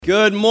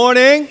Good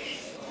morning.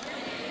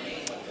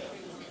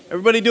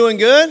 Everybody doing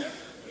good?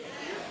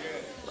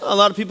 A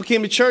lot of people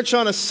came to church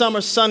on a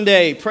summer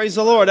Sunday. Praise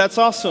the Lord. That's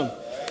awesome.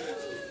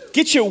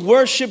 Get your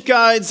worship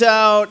guides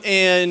out,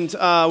 and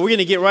we're going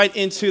to get right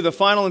into the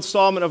final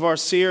installment of our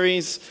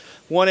series,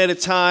 one at a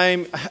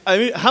time. I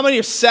mean, how many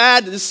are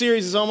sad that this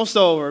series is almost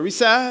over? Are we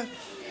sad?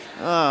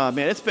 Oh,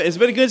 man, it's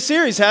been a good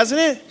series,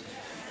 hasn't it?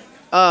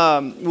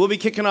 We'll be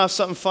kicking off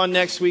something fun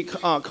next week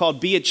called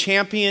Be a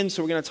Champion.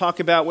 So we're going to talk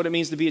about what it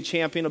means to be a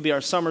champion. It'll be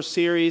our summer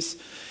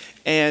series,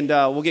 and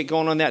we'll get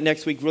going on that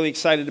next week. Really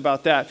excited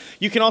about that.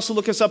 You can also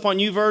look us up on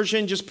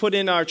YouVersion. Just put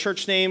in our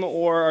church name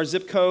or our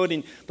zip code,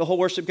 and the whole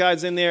worship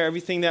guide's in there.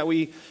 Everything that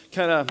we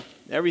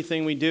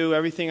everything we do,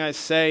 everything I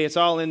say, it's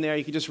all in there.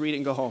 You can just read it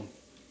and go home.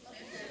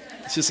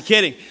 It's just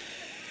kidding.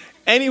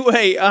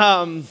 Anyway,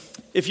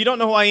 if you don't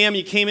know who I am,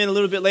 you came in a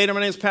little bit later.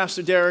 My name is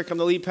Pastor Deryck. I'm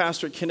the lead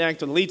pastor at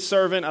Connect. I'm the lead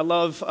servant. I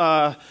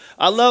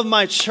love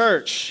my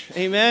church.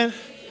 Amen?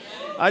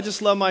 I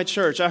just love my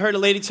church. I heard a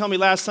lady tell me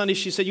last Sunday,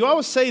 she said, "You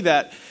always say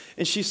that."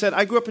 And she said,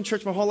 "I grew up in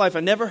church my whole life.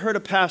 I never heard a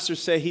pastor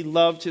say he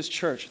loved his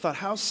church." I thought,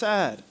 how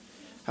sad.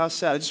 How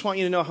sad. I just want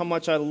you to know how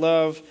much I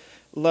love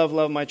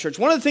my church.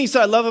 One of the things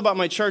that I love about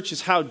my church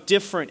is how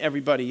different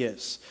everybody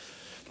is.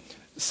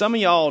 Some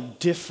of y'all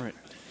different.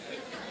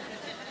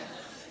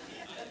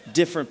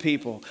 Different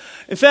people.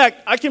 In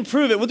fact, I can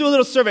prove it. We'll do a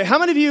little survey. How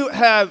many of you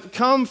have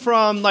come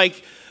from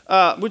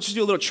we'll just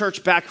do a little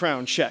church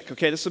background check,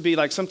 okay? This will be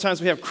like,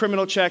 sometimes we have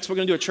criminal checks. We're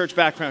going to do a church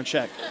background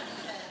check,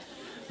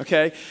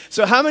 okay?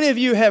 So how many of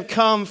you have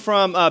come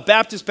from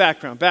Baptist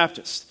background?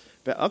 Baptist.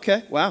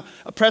 Okay, wow.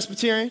 A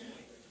Presbyterian?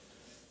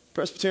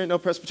 Presbyterian, no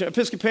Presbyterian.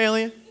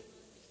 Episcopalian?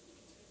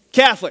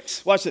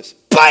 Catholics. Watch this.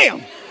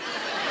 Bam!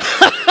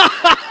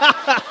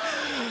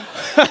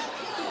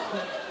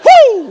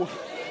 Woo!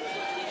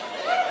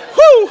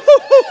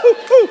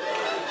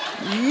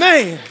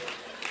 Man,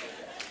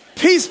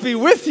 peace be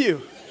with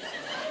you.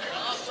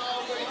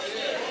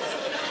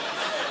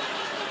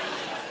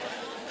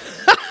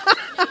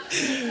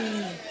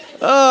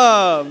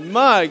 Oh,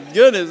 my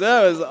goodness,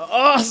 that was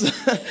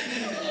awesome.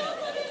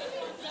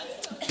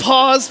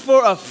 Pause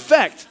for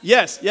effect.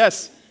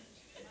 Yes.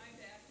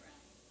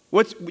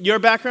 What's your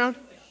background?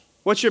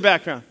 What's your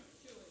background?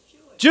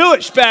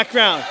 Jewish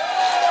background.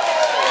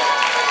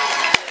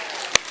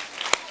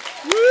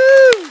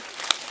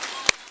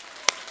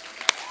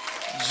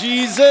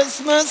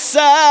 Jesus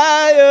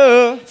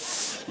Messiah.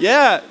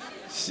 Yeah,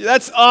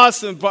 that's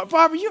awesome.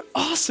 Barbara, you're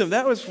awesome.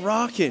 That was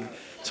rocking.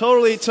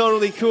 Totally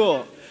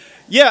cool.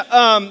 Yeah,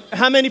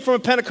 how many from a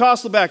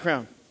Pentecostal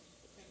background?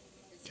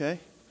 Okay.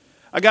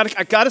 I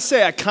gotta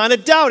say, I kind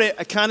of doubt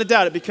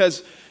it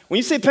because when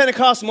you say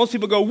Pentecostal, most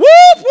people go, whoop,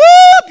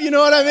 whoop, you know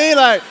what I mean?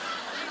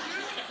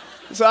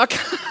 So I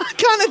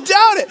kind of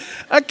doubt it.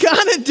 I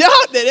kind of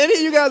doubt that any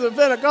of you guys are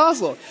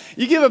Pentecostal.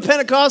 You give a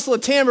Pentecostal a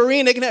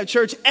tambourine, they can have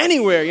church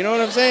anywhere. You know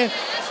what I'm saying?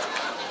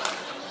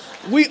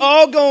 We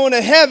all going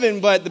to heaven,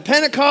 but the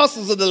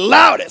Pentecostals are the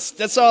loudest.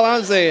 That's all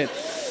I'm saying.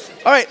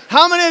 All right,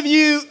 how many of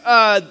you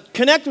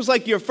Connect was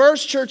like your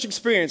first church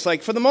experience?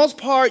 Like for the most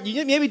part,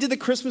 you maybe did the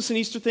Christmas and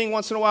Easter thing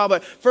once in a while,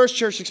 but first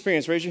church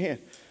experience, raise your hand.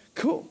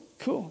 Cool.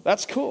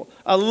 That's cool.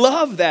 I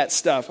love that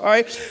stuff. All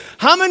right.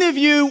 How many of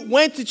you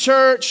went to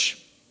church?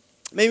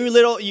 Maybe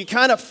you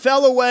kind of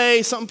fell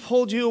away, something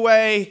pulled you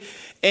away,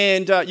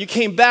 and you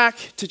came back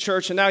to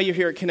church, and now you're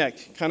here at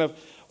Connect.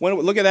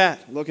 Look at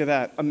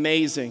that.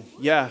 Amazing.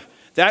 Yeah,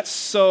 that's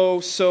so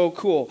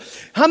cool.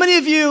 How many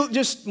of you,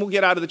 we'll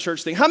get out of the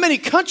church thing, how many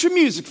country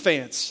music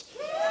fans?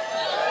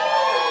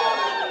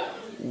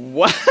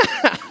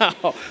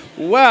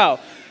 Wow.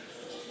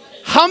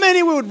 How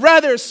many would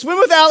rather swim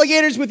with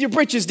alligators with your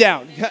britches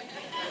down?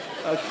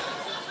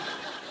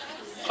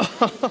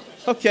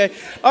 Okay,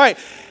 all right.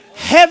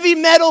 Heavy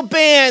metal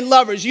band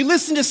lovers, you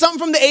listen to something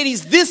from the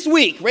 80s this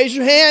week. Raise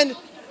your hand.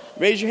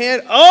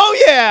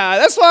 Oh, yeah,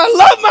 that's why I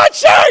love my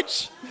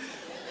church.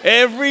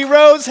 Every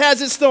rose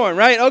has its thorn,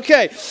 right?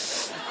 Okay,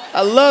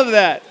 I love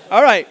that.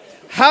 All right,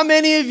 how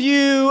many of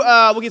you,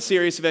 we'll get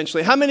serious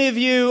eventually. How many of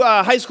you,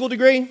 high school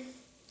degree?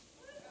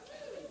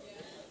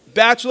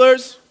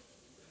 Bachelor's?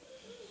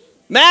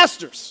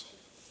 Master's?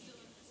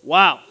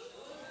 Wow.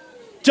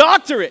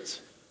 Doctorate?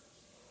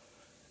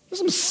 There's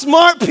some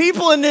smart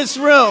people in this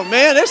room,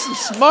 man. There's some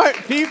smart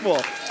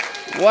people.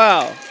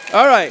 Wow.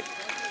 All right.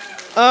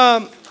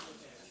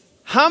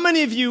 How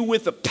many of you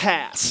with a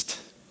past?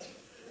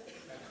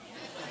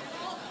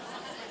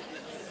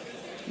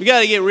 We got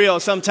to get real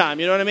sometime,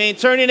 you know what I mean?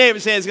 Turn to your neighbor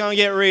and say, it's going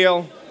to get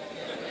real.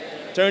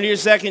 Turn to your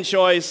second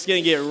choice. It's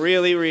going to get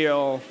really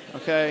real,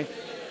 okay?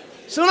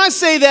 So when I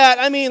say that,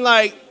 I mean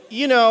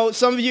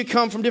some of you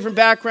come from different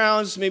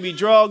backgrounds, maybe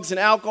drugs and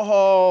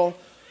alcohol,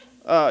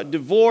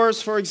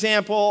 divorce, for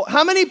example.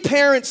 How many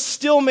parents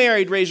still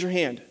married? Raise your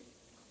hand.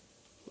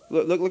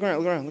 Look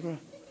around.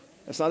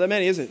 That's not that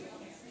many, is it?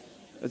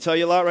 I'll tell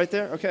you a lot right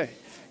there. Okay.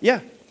 Yeah.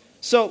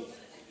 So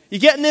you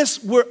getting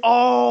this? We're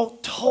all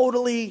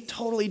totally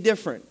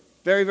different.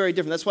 Very, very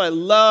different. That's what I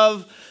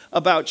love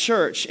about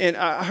church. And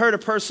I heard a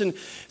person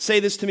say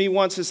this to me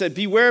once and said,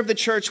 beware of the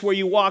church where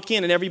you walk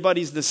in and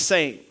everybody's the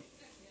same.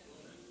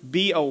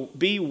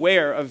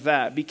 Beware of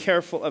that. Be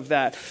careful of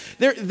that.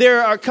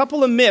 There are a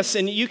couple of myths,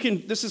 and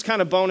this is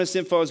kind of bonus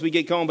info as we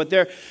get going, but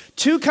there are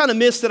two kind of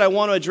myths that I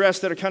want to address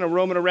that are kind of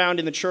roaming around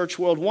in the church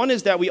world. One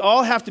is that we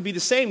all have to be the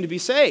same to be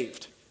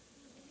saved.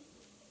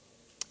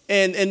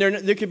 And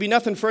there could be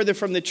nothing further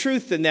from the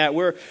truth than that.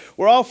 We're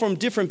all from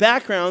different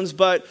backgrounds,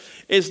 but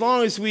as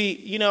long as we,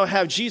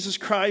 have Jesus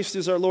Christ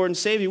as our Lord and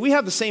Savior, we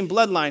have the same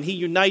bloodline. He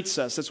unites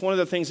us. That's one of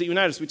the things that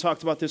unite us. We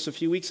talked about this a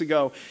few weeks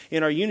ago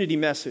in our unity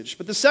message.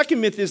 But the second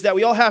myth is that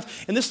we all have,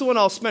 and this is the one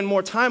I'll spend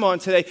more time on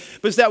today,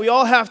 but is that we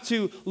all have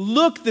to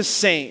look the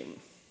same.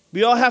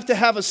 We all have to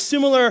have a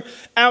similar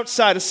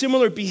outside, a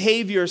similar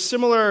behavior,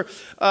 similar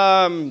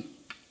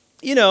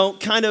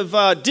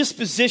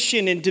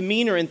disposition and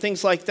demeanor and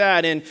things like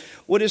that. And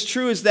what is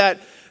true is that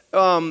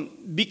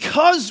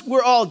because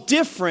we're all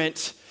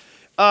different,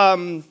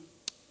 let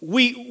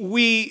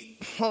me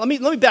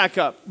back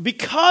up.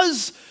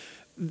 Because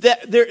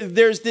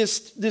there's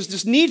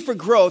this need for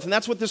growth, and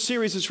that's what this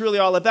series is really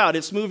all about.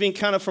 It's moving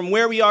kind of from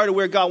where we are to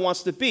where God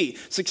wants to be.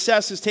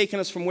 Success has taken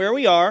us from where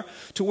we are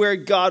to where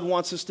God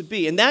wants us to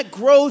be. And that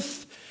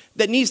growth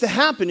that needs to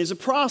happen is a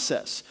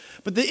process.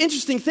 But the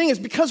interesting thing is,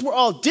 because we're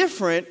all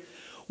different,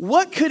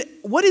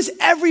 what is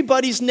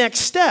everybody's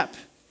next step?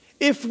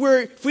 If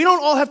we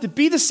don't all have to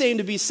be the same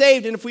to be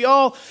saved, and if we're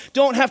all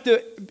different,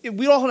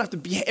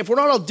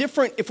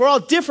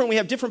 we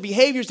have different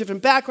behaviors,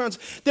 different backgrounds,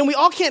 then we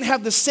all can't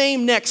have the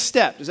same next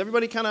step. Does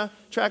everybody kind of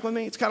track with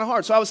me? It's kind of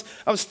hard. So I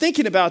was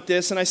thinking about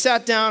this, and I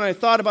sat down and I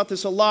thought about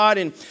this a lot,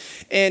 and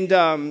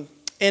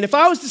if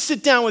I was to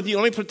sit down with you,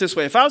 let me put it this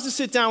way: if I was to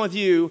sit down with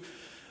you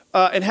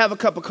and have a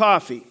cup of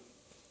coffee,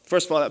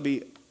 first of all, that'd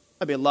be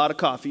a lot of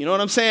coffee. You know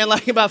what I'm saying?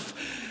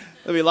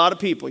 There'd be a lot of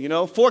people.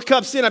 4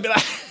 cups in, I'd be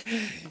like.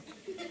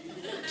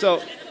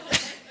 So,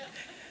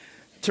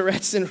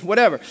 Tourette's and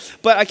whatever.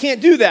 But I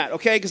can't do that,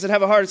 okay, because I'd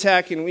have a heart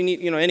attack and we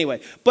need,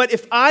 anyway. But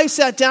if I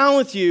sat down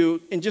with you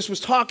and just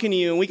was talking to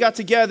you and we got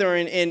together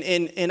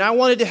and I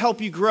wanted to help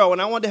you grow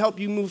and I wanted to help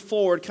you move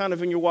forward kind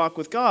of in your walk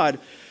with God,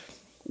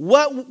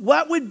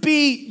 what would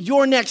be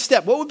your next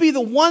step? What would be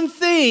the one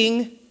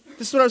thing,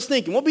 this is what I was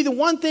thinking, what would be the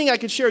one thing I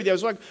could share with you? I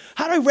was like,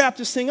 how do I wrap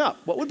this thing up?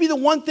 What would be the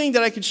one thing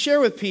that I could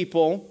share with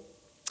people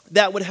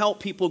that would help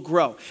people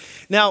grow?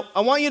 Now,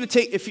 I want you to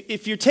take,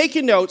 if you're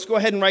taking notes, go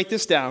ahead and write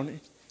this down. And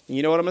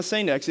you know what I'm going to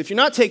say next. If you're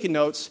not taking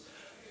notes,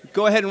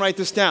 go ahead and write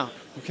this down,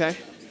 okay?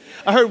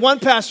 I heard one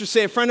pastor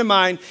say, a friend of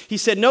mine, he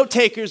said, note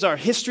takers are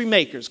history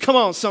makers. Come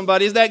on,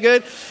 somebody, is that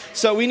good?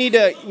 So we need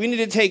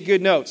to take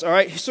good notes, all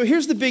right? So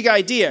here's the big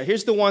idea.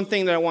 Here's the one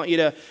thing that I want you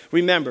to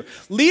remember.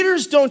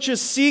 Leaders don't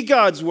just see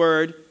God's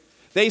word,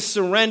 they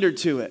surrender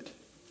to it.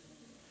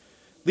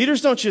 Leaders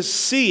don't just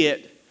see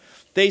it,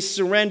 they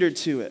surrender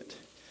to it.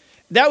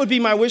 That would be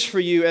my wish for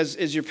you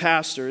as your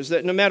pastor, is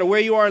that no matter where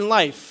you are in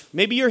life,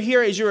 maybe you're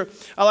here as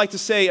I like to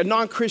say, a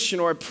non-Christian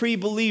or a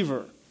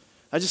pre-believer.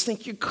 I just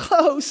think you're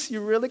close.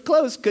 You're really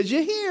close because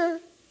you're here.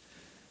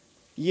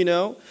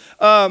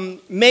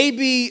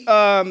 Maybe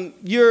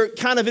you're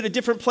kind of at a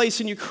different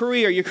place in your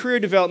career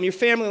development, your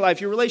family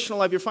life, your relational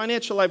life, your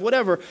financial life,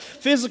 whatever,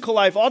 physical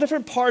life, all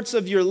different parts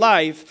of your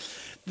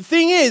life. The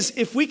thing is,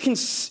 if we can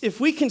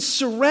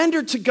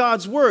surrender to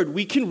God's word,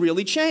 we can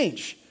really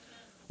change.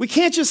 We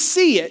can't just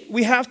see it.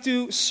 We have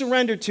to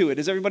surrender to it.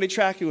 Is everybody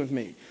tracking with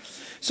me?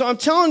 So I'm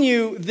telling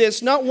you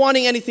this, not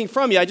wanting anything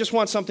from you. I just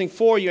want something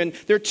for you. And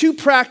there are 2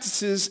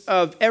 practices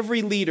of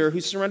every leader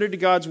who surrendered to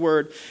God's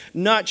word,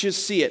 not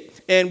just see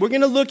it. And we're going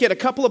to look at a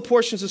couple of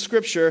portions of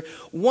Scripture.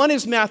 One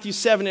is Matthew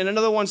 7, and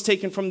another one's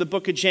taken from the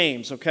book of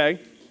James, okay?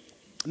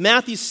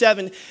 Matthew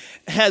 7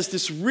 has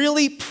this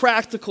really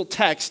practical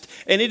text,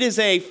 and it is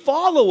a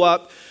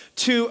follow-up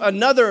to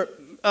another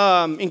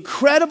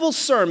incredible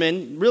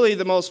sermon, really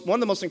one of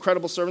the most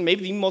incredible sermons,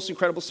 maybe the most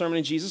incredible sermon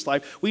in Jesus'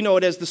 life. We know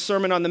it as the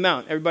Sermon on the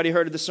Mount. Everybody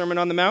heard of the Sermon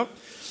on the Mount?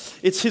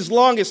 It's his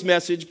longest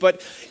message,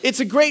 but it's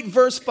a great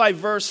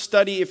verse-by-verse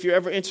study if you're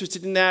ever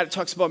interested in that. It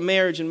talks about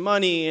marriage and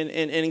money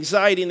and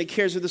anxiety and the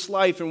cares of this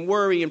life and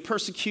worry and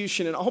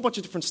persecution and a whole bunch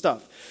of different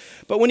stuff.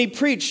 But when he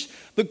preached,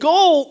 the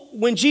goal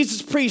when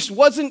Jesus preached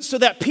wasn't so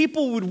that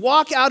people would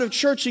walk out of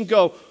church and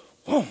go,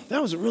 "Whoa,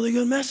 that was a really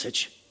good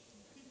message.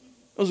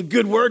 That was a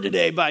good word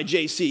today by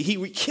JC. He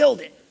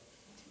killed it."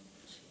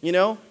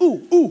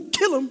 Ooh,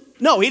 kill him.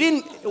 No, he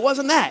didn't. It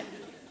wasn't that.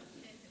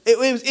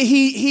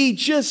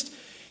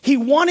 He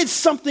wanted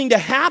something to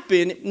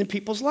happen in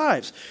people's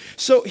lives.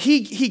 So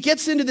he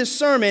gets into this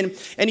sermon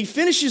and he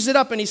finishes it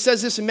up and he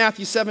says this in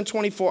Matthew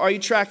 7:24. Are you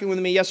tracking with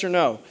me? Yes or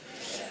no?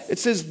 It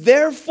says,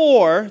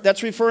 "Therefore,"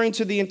 that's referring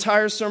to the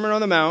entire Sermon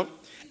on the Mount,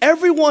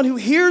 "everyone who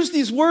hears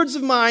these words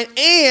of mine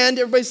and,"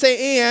 everybody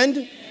say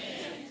and,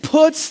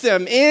 "puts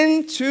them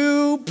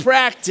into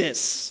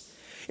practice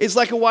is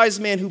like a wise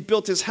man who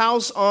built his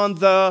house on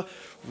the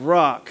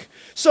rock."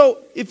 So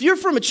if you're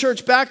from a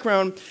church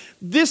background,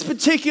 this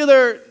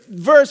particular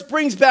verse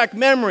brings back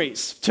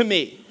memories to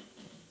me.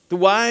 The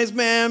wise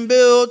man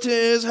built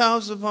his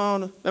house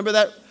upon a, remember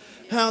that?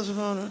 House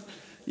upon a,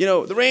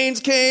 the rains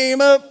came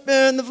up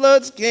and the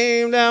floods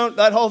came down,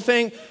 that whole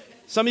thing.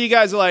 Some of you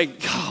guys are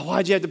like, God,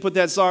 why'd you have to put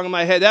that song in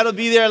my head? That'll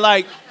be there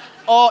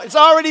it's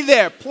already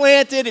there,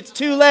 planted, it's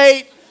too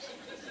late.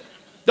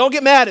 Don't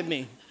get mad at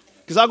me,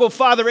 because I'll go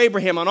Father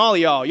Abraham on all of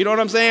y'all. You know what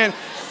I'm saying?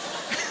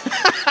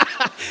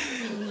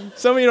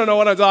 Some of you don't know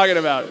what I'm talking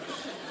about.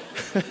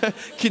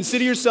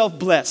 Consider yourself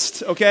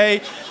blessed,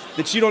 okay?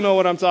 That you don't know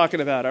what I'm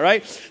talking about, all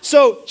right?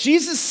 So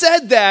Jesus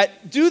said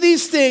that, do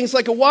these things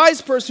like a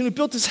wise person who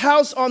built his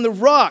house on the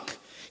rock.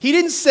 He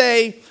didn't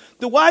say,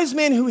 the wise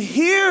man who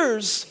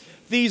hears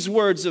these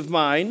words of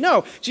mine.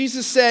 No,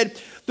 Jesus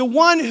said, the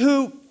one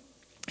who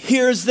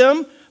hears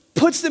them,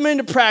 puts them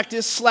into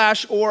practice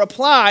 / or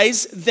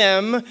applies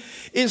them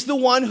is the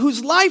one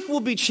whose life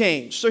will be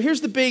changed. So here's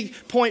the big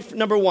point,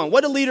 number one.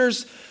 What do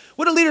leaders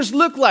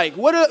look like?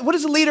 What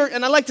is a leader?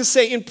 And I like to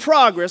say in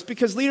progress,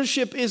 because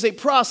leadership is a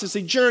process,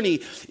 a journey.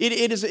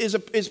 It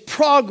is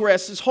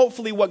progress is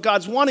hopefully what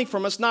God's wanting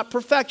from us, not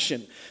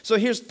perfection. So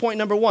here's point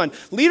number one.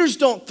 Leaders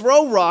don't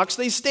throw rocks,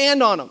 they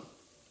stand on them.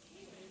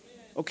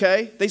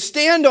 Okay? They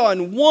stand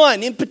on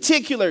one in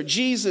particular.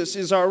 Jesus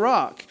is our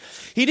rock.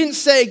 He didn't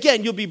say,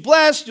 again, you'll be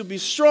blessed, you'll be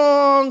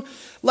strong,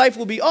 life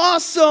will be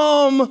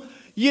awesome,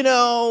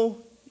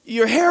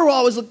 your hair will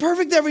always look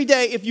perfect every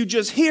day if you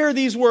just hear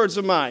these words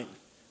of mine.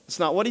 That's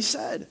not what he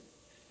said.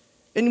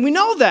 And we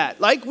know that.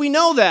 We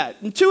know that.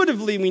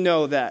 Intuitively, we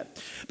know that.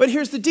 But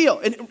here's the deal,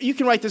 and you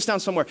can write this down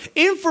somewhere.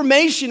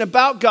 Information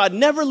about God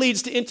never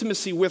leads to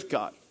intimacy with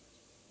God.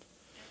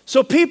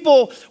 So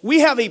we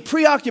have a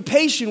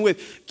preoccupation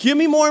with, give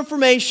me more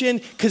information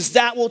because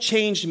that will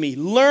change me.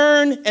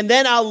 Learn, and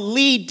then I'll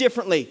lead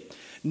differently.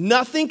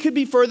 Nothing could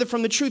be further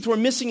from the truth. We're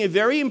missing a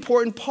very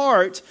important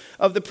part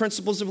of the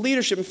principles of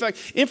leadership. In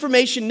fact,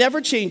 information never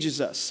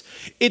changes us.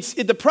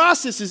 The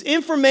process is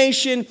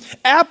information,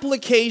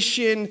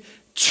 application,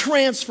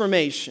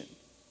 transformation.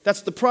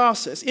 That's the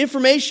process.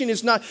 Information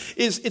it's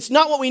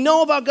not what we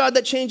know about God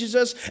that changes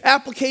us.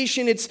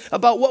 Application, it's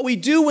about what we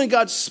do when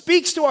God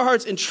speaks to our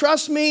hearts. And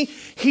trust me,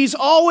 he's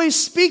always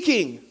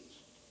speaking.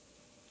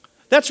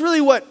 That's really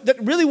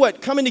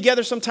what coming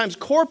together sometimes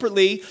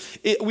corporately,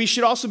 we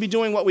should also be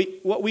doing what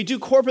we do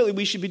corporately,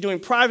 we should be doing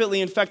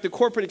privately. In fact, the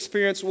corporate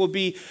experience will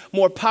be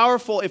more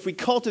powerful if we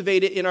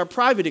cultivate it in our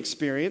private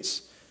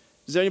experience.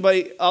 Is there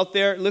anybody out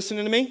there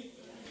listening to me?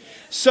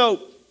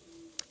 So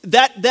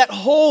that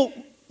whole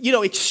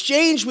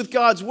exchange with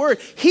God's word.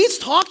 He's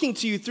talking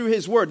to you through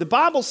his word. The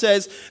Bible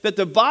says that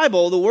the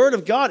Bible, the word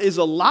of God, is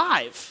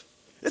alive.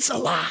 It's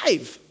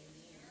alive.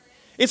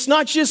 It's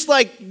not just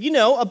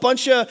a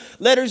bunch of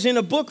letters in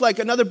a book like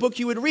another book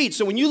you would read.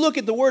 So when you look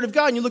at the word of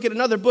God and you look at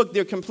another book,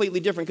 they're completely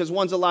different because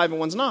one's alive and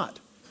one's not.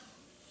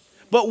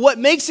 But what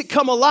makes it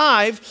come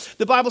alive,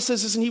 the Bible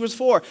says this in Hebrews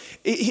 4,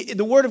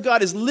 the word of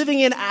God is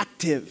living and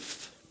active.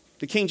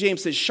 The King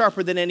James says,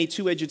 sharper than any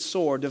two-edged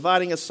sword,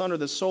 dividing asunder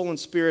the soul and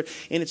spirit,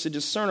 and it's a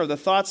discerner of the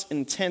thoughts and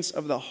intents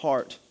of the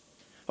heart.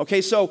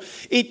 Okay, so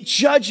it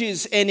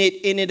judges and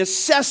it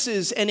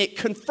assesses and it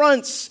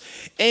confronts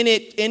and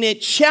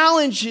it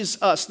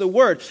challenges us, the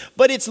word.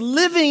 But it's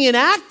living and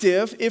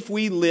active if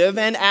we live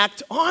and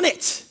act on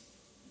it.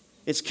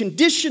 It's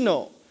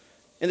conditional.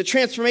 And the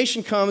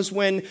transformation comes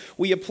when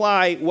we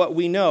apply what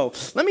we know.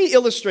 Let me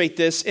illustrate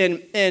this,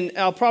 and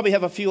I'll probably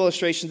have a few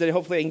illustrations that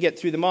hopefully I can get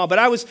through them all. But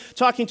I was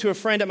talking to a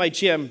friend at my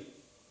gym,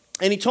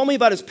 and he told me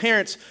about his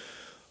parents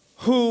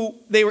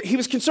he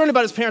was concerned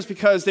about his parents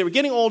because they were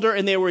getting older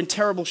and they were in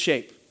terrible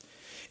shape.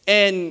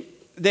 And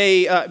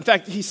in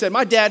fact, he said,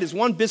 my dad is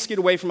one biscuit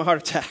away from a heart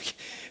attack.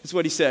 That's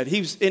what he said.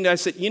 And I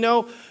said,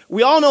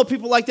 we all know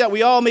people like that.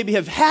 We all maybe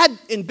have had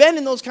and been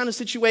in those kind of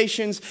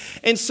situations.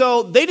 And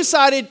so they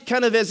decided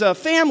kind of as a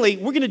family,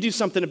 we're going to do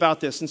something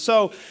about this. And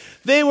so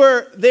they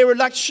were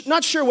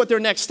not sure what their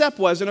next step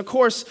was. And of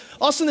course,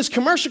 all of a sudden this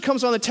commercial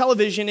comes on the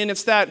television, and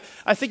it's that,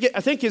 I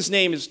think his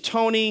name is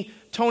Tony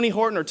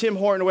Horton or Tim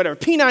Horton or whatever,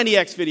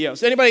 P90X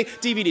videos. Anybody,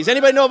 DVDs?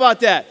 Anybody know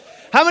about that?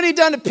 How many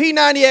done the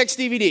P90X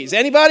DVDs?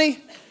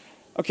 Anybody?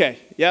 Okay,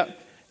 yeah.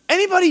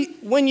 Anybody,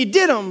 when you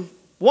did them,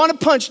 want to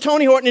punch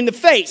Tony Horton in the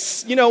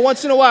face,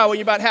 once in a while when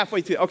you're about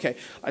halfway through. Okay,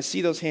 I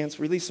see those hands.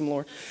 Release them,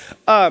 Lord.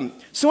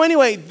 So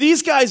anyway,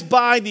 these guys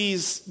buy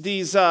these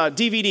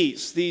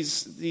DVDs,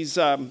 these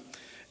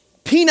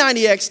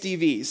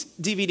P90X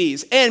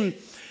DVDs, and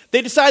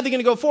they decide they're going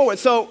to go forward.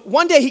 So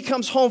one day he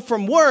comes home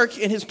from work,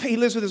 and he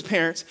lives with his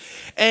parents,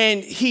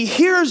 and he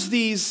hears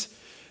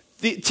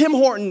Tim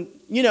Horton,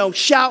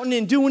 shouting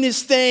and doing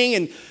his thing,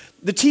 and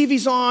the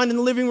TV's on in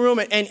the living room,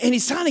 and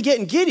he's kind of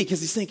getting giddy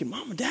because he's thinking,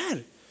 Mom and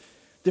Dad,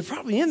 they're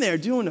probably in there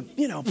doing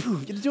doing all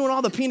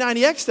the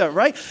P90X stuff,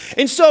 right?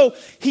 And so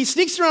he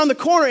sneaks around the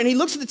corner and he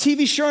looks at the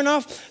TV. Sure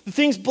enough, the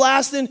thing's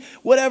blasting,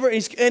 whatever.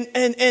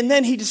 And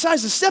then he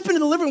decides to step into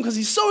the living room because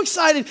he's so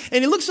excited.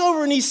 And he looks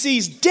over and he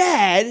sees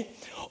Dad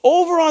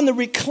over on the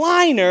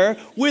recliner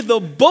with a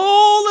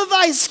bowl of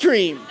ice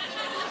cream.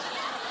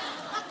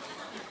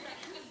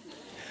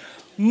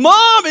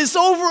 Mom is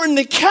over on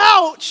the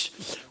couch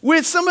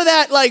with some of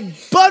that like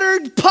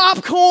buttered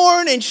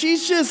popcorn, and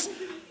she's just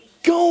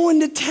going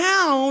to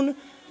town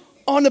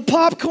on the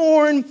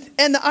popcorn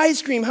and the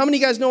ice cream. How many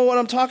of you guys know what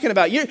I'm talking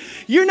about?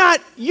 You're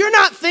not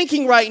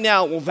thinking right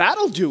now, well,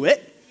 that'll do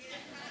it.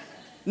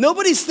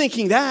 Nobody's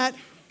thinking that,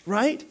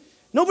 right?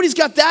 Nobody's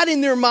got that in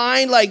their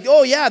mind like,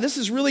 oh yeah, this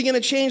is really going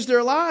to change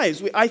their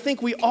lives. I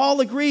think we all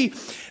agree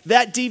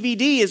that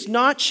DVD is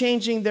not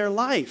changing their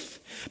life.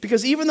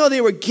 Because even though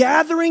they were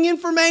gathering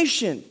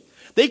information,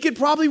 they could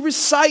probably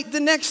recite the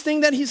next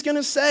thing that he's going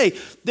to say.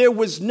 There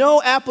was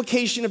no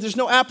application. If there's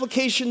no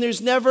application,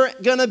 there's never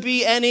going to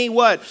be any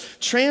what?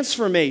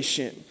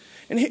 Transformation.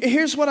 And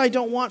here's what I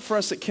don't want for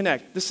us at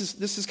Connect. This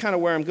is kind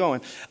of where I'm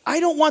going. I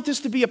don't want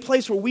this to be a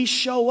place where we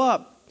show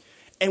up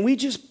and we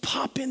just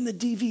pop in the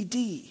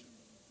DVD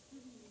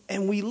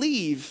and we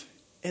leave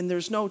and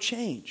there's no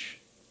change.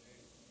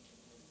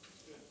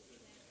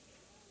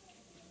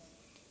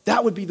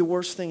 That would be the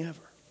worst thing ever.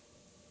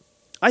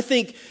 I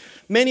think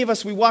many of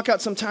us, we walk out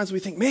sometimes, we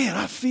think, man,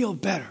 I feel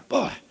better.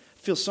 Boy, I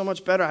feel so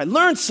much better. I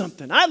learned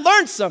something.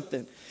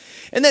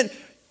 And then,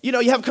 you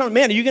have a comment,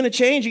 man, are you going to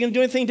change? Are you going to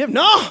do anything different?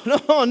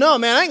 No,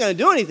 man, I ain't going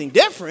to do anything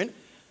different.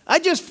 I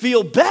just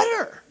feel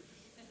better.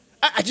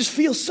 I just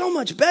feel so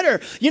much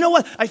better. You know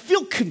what? I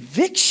feel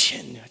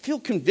conviction.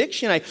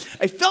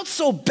 I felt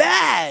so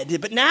bad,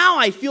 but now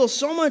I feel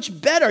so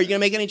much better. Are you going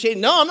to make any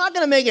changes? No, I'm not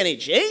going to make any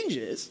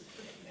changes.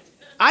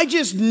 I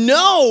just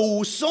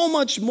know so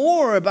much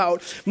more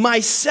about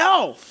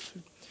myself.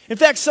 In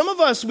fact, some of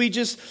us,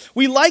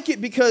 we like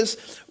it because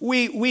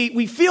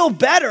we feel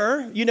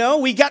better,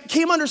 we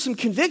came under some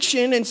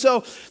conviction, and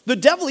so the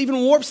devil even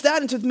warps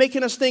that into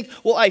making us think,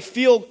 well, I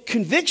feel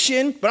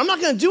conviction, but I'm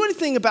not going to do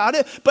anything about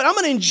it, but I'm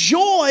going to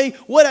enjoy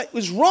what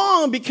was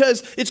wrong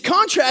because it's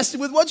contrasted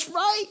with what's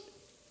right.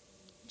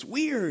 It's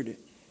weird.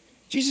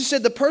 Jesus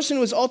said the person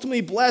who is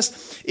ultimately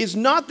blessed is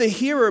not the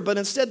hearer, but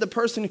instead the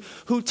person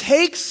who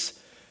takes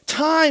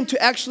time to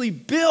actually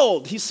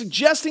build. He's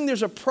suggesting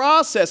there's a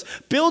process.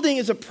 Building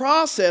is a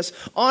process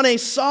on a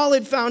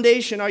solid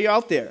foundation. Are you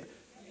out there?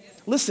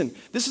 Listen,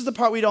 this is the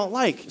part we don't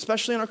like,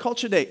 especially in our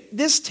culture today.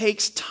 This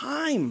takes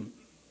time.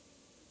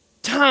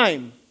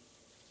 Time.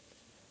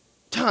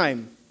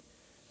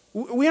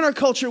 We in our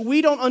culture,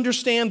 we don't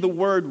understand the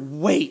word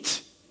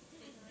wait.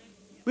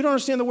 We don't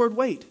understand the word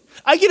wait.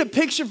 I get a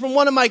picture from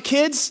one of my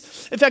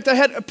kids. In fact, I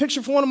had a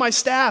picture from one of my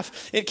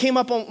staff. It came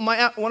up on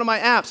one of my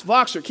apps,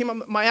 Voxer. It came up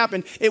on my app,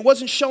 and it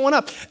wasn't showing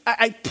up.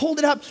 I pulled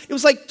it up. It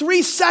was like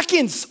 3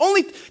 seconds.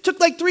 Only took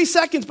like 3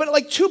 seconds, but at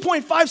like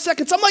 2.5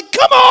 seconds, I'm like,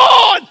 come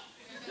on!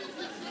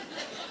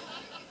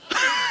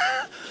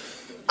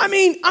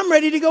 I'm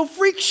ready to go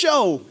freak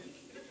show.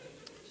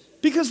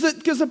 Because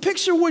the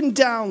picture wouldn't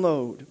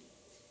download.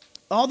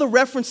 All the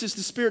references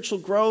to spiritual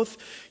growth,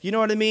 you know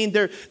what I mean?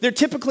 They're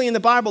typically in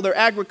the Bible, they're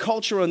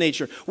agricultural in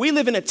nature. We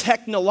live in a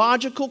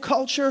technological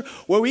culture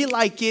where we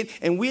like it,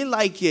 and we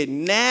like it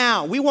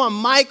now. We want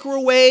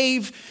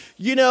microwave,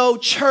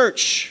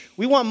 church.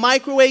 We want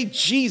microwave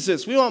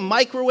Jesus. We want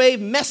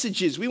microwave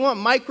messages. We want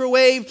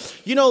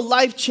microwave,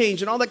 life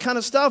change and all that kind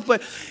of stuff.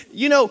 But,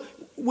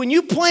 when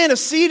you plant a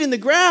seed in the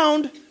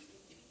ground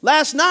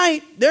last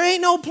night, there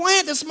ain't no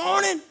plant this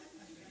morning.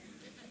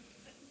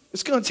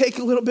 It's going to take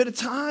a little bit of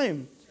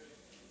time.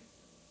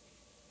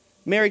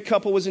 Married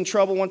couple was in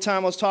trouble one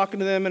time. I was talking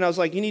to them, and I was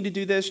like, you need to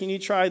do this, you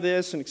need to try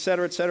this, and et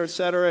cetera, et cetera, et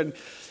cetera. And,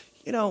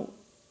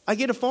 I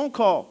get a phone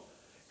call.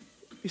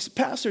 He said,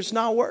 Pastor, it's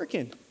not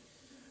working.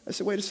 I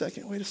said, wait a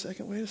second.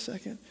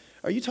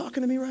 Are you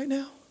talking to me right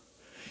now?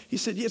 He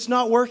said, yeah, it's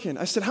not working.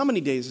 I said, how many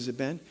days has it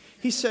been?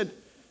 He said,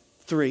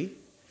 3.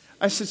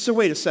 I said, so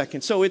wait a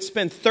second. So it's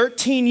been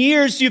 13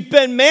 years you've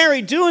been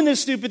married doing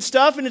this stupid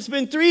stuff, and it's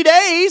been 3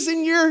 days,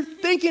 and you're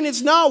thinking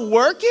it's not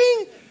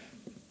working?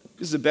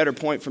 This is a better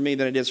point for me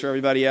than it is for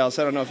everybody else.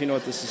 I don't know if you know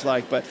what this is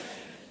like, but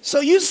so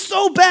you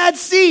sow bad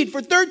seed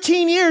for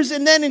 13 years,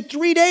 and then in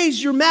 3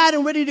 days you're mad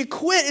and ready to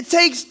quit. It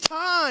takes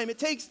time.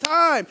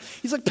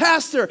 He's like,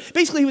 Pastor,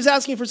 basically he was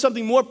asking for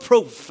something more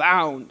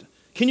profound.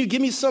 Can you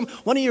give me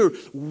one of your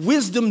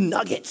wisdom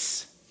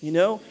nuggets?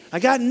 I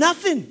got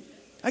nothing.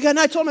 I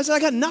told him, I said, I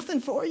got nothing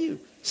for you.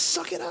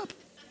 Suck it up.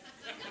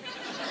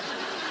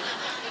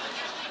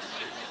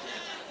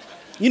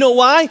 You know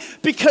why?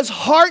 Because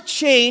heart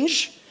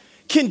change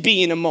can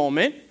be in a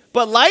moment,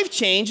 but life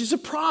change is a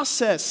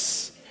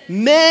process.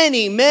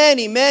 Many,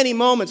 many, many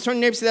moments. Turn to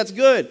your neighbor and say, that's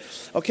good.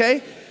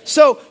 Okay?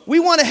 So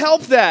we want to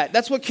help that.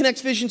 That's what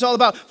Connect Vision is all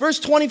about. Verse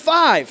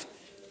 25.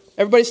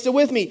 Everybody still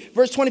with me?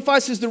 Verse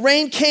 25 says, the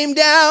rain came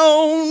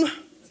down.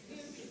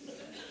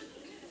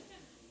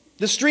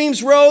 The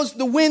streams rose,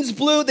 the winds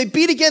blew, they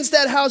beat against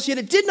that house, yet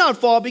it did not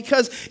fall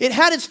because it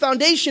had its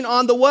foundation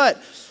on the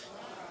what?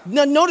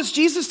 Now notice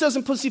Jesus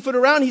doesn't pussyfoot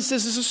around. He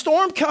says, there's a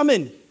storm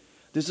coming.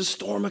 There's a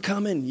storm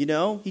a-coming,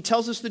 He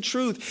tells us the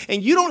truth.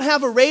 And you don't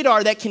have a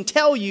radar that can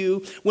tell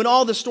you when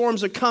all the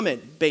storms are coming,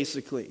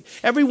 basically.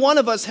 Every one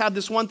of us have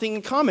this one thing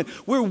in common.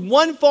 We're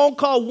one phone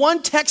call,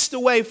 one text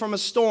away from a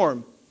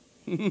storm.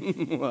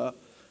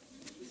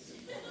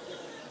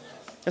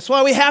 That's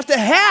why we have to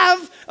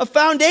have a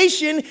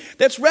foundation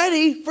that's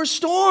ready for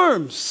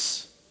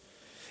storms.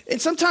 And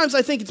sometimes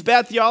I think it's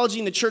bad theology,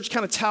 and the church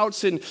kind of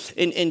touts and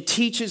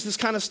teaches this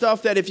kind of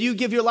stuff, that if you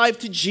give your life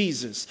to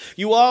Jesus,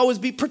 you will always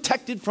be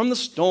protected from the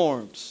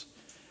storms.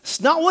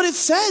 It's not what it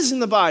says in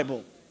the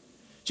Bible.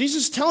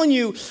 Jesus is telling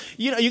you,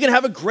 you're going to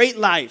have a great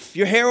life.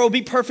 Your hair will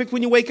be perfect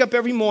when you wake up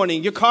every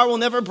morning. Your car will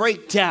never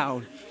break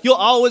down. You'll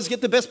always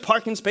get the best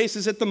parking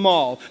spaces at the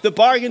mall. The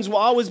bargains will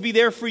always be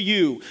there for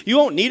you. You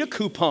won't need a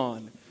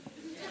coupon.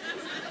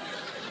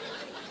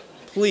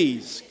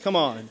 Please, come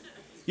on.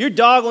 Your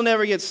dog will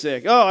never get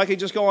sick. Oh, I could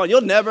just go on.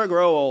 You'll never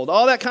grow old.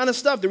 All that kind of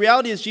stuff. The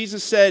reality is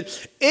Jesus said,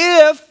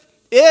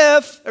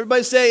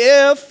 everybody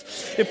say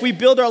if we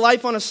build our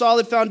life on a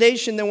solid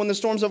foundation, then when the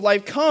storms of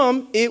life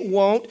come, it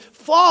won't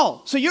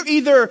fall. So you're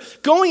either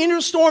going into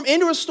a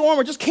storm,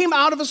 or just came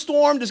out of a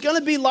storm. There's going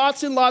to be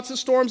lots and lots of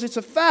storms. It's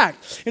a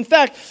fact. In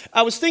fact,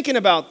 I was thinking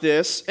about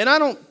this, and I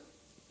don't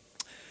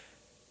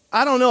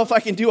know if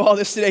I can do all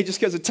this today just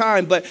because of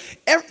time, but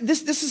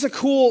this is a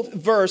cool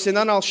verse, and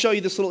then I'll show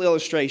you this little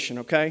illustration,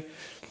 okay?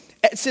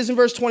 It says in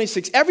verse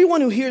 26,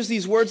 everyone who hears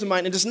these words of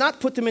mine and does not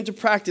put them into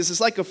practice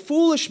is like a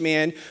foolish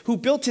man who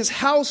built his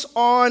house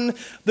on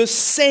the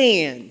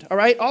sand, all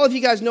right? All of you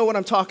guys know what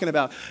I'm talking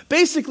about.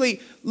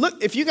 Basically,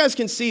 look, if you guys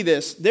can see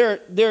this,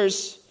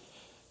 this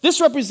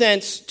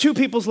represents two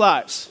people's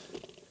lives,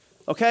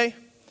 okay?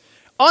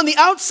 On the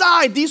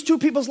outside, these two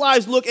people's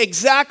lives look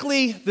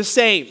exactly the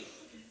same.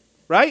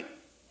 Right?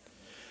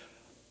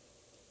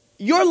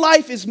 Your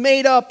life is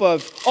made up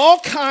of all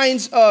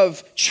kinds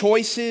of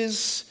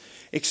choices,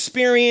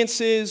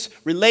 experiences,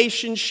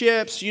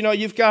 relationships.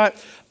 You've got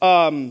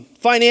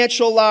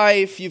financial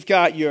life, you've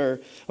got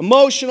your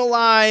emotional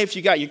life,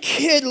 you've got your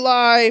kid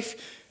life,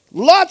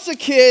 lots of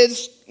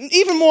kids,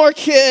 even more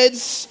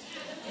kids,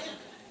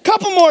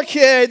 couple more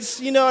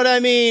kids, you know what I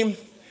mean?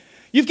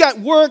 You've got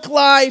work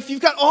life, you've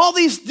got all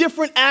these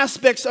different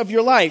aspects of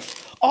your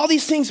life. All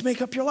these things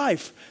make up your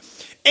life.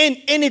 And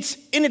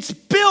it's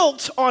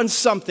built on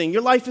something.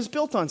 Your life is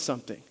built on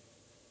something.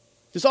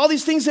 There's all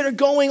these things that are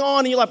going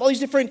on in your life, all these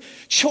different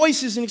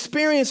choices and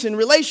experiences and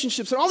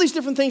relationships and all these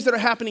different things that are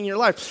happening in your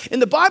life.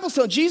 And the Bible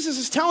says, Jesus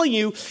is telling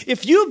you,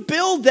 if you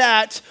build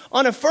that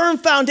on a firm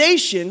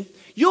foundation,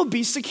 you'll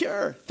be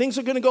secure. Things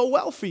are going to go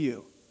well for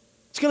you.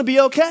 It's going to be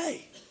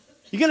okay.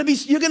 You're going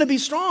to be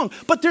strong,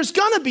 but there's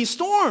going to be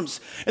storms,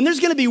 and there's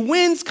going to be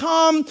winds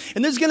come,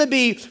 and there's going to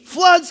be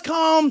floods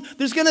come,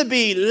 there's going to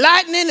be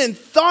lightning and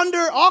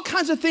thunder, all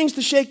kinds of things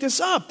to shake this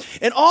up.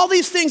 And all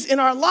these things in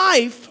our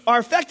life are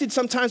affected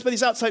sometimes by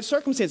these outside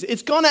circumstances.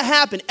 It's going to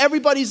happen.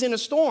 Everybody's in a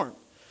storm.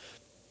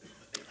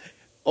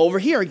 Over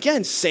here,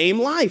 again, same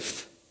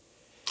life.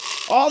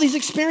 All these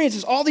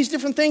experiences, all these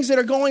different things that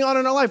are going on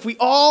in our life. We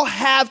all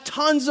have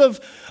tons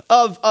of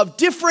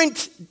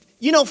different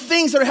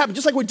things that are happening.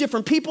 Just like we're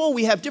different people,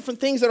 we have different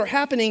things that are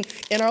happening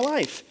in our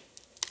life.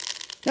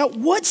 Now,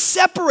 what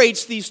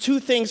separates these two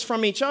things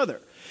from each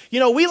other?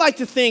 We like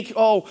to think,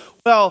 going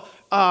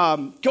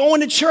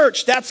to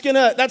church, that's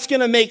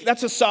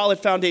a solid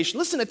foundation.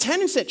 Listen,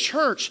 attendance at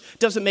church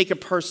doesn't make a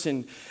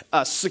person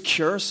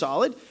secure,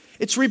 solid.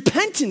 It's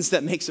repentance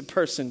that makes a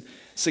person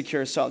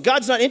secure, solid.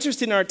 God's not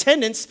interested in our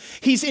attendance.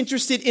 He's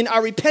interested in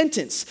our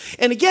repentance.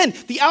 And again,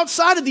 the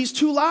outside of these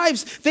two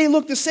lives, they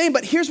look the same.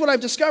 But here's what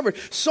I've discovered.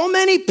 So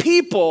many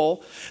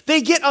people,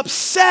 they get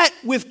upset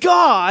with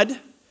God.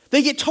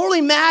 They get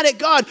totally mad at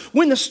God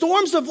when the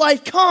storms of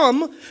life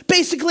come,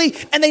 basically,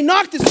 and they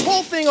knock this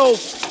whole thing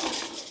over.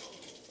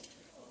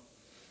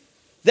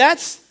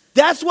 That's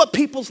what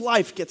people's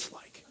life gets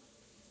like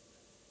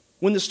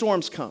when the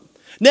storms come.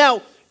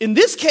 Now, in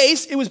this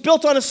case, it was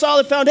built on a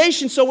solid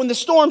foundation, so when the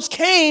storms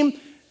came,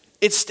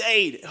 it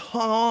stayed, it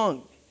hung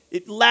on,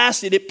 it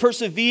lasted, it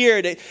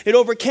persevered, it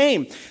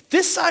overcame.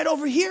 This side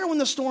over here, when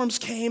the storms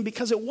came,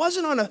 because it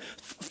wasn't on a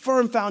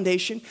firm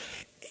foundation,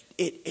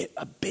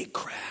 a big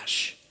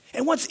crash.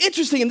 And what's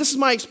interesting, and this is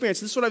my experience,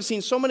 this is what I've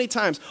seen so many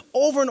times,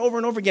 over and over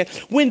and over again,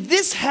 when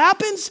this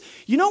happens,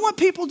 you know what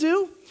people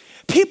do?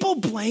 People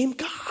blame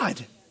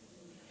God.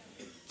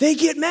 They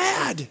get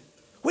mad.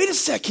 Wait a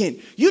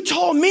second, you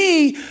told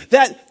me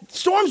that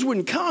storms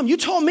wouldn't come. You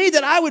told me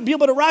that I would be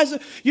able to rise,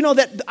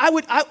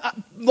 that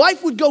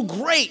life would go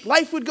great.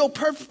 Life would go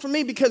perfect for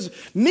me because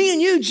me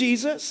and you,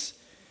 Jesus.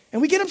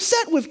 And we get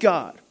upset with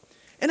God.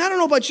 And I don't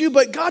know about you,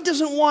 but God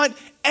doesn't want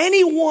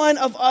any one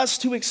of us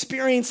to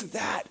experience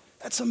that.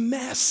 That's a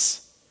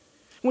mess.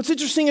 What's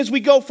interesting is we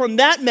go from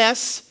that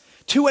mess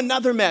to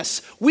another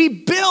mess. We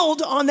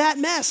build on that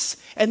mess,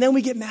 and then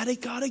we get mad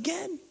at God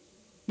again.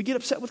 We get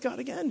upset with God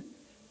again.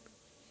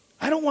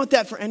 I don't want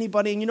that for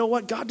anybody, and you know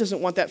what? God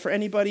doesn't want that for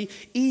anybody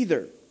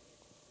either.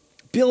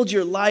 Build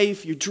your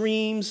life, your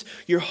dreams,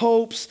 your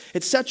hopes,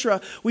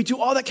 etc. We do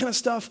all that kind of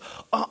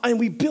stuff, and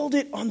we build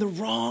it on the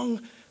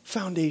wrong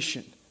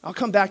foundation. I'll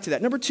come back to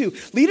that. Number 2,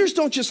 leaders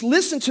don't just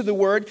listen to the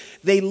word,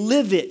 they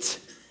live it.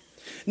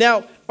 Now,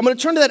 I'm going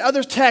to turn to that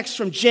other text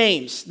from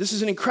James. This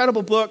is an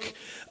incredible book.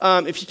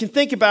 If you can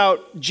think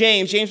about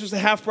James was the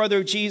half-brother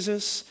of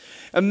Jesus.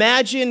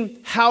 Imagine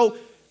how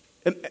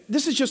And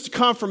this is just a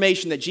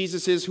confirmation that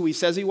Jesus is who he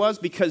says he was,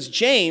 because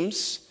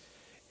James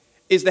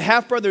is the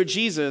half-brother of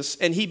Jesus,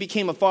 and he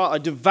became a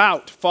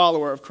devout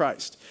follower of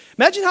Christ.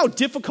 Imagine how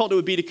difficult it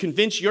would be to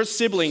convince your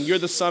sibling you're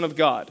the Son of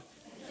God.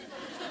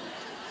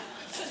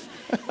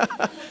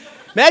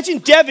 Imagine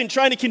Devin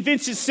trying to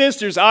convince his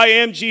sisters, I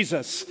am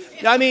Jesus.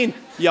 I mean,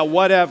 yeah,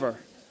 whatever,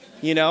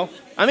 you know?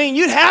 I mean,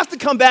 you'd have to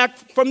come back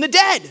from the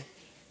dead.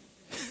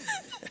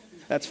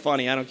 That's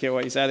funny. I don't care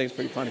what you say. I think it's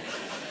pretty funny.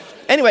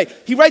 Anyway,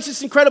 he writes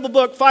this incredible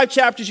book, 5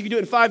 chapters. You can do it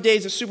in 5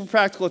 days. It's super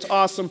practical. It's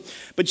awesome.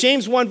 But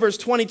James 1, verse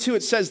 22,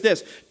 it says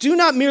this: do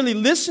not merely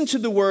listen to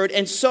the word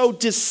and so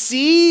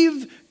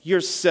deceive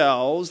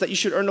yourselves, that you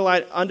should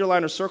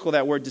underline or circle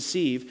that word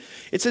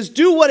deceive. It says,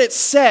 do what it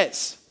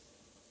says.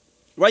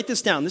 Write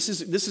this down. This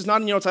is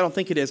not in your notes. I don't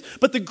think it is.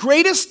 But the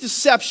greatest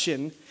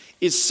deception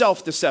is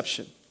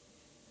self-deception.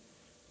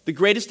 The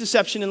greatest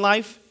deception in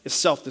life is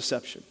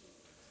self-deception.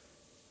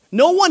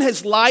 No one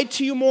has lied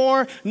to you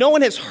more. No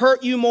one has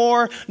hurt you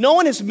more. No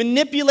one has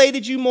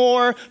manipulated you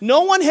more.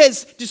 No one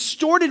has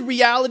distorted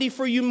reality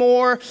for you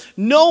more.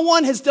 No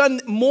one has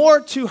done more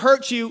to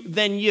hurt you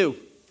than you.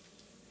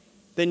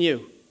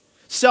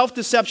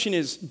 Self-deception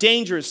is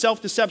dangerous.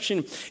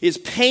 Self-deception is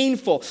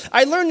painful.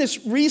 I learned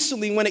this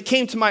recently when it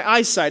came to my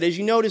eyesight. As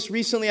you notice,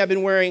 recently I've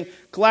been wearing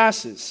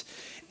glasses.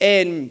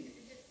 And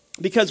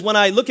because when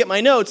I look at my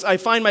notes, I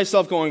find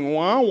myself going,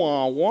 wah,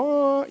 wah,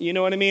 wah. You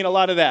know what I mean? A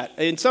lot of that.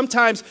 And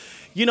sometimes,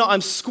 I'm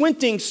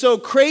squinting so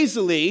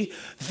crazily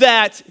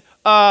that,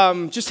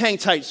 just hang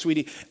tight,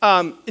 sweetie.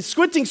 It's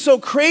squinting so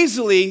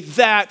crazily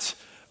that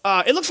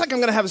it looks like I'm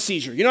going to have a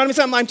seizure. You know what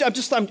I mean?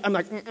 I'm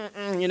like,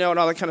 and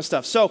all that kind of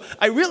stuff. So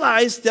I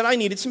realized that I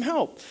needed some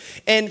help.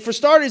 And for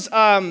starters,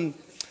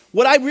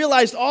 what I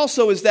realized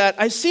also is that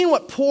I've seen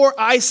what poor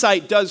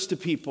eyesight does to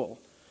people,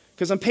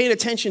 because I'm paying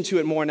attention to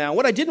it more now.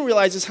 What I didn't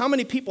realize is how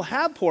many people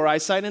have poor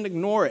eyesight and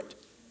ignore it.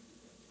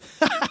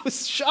 I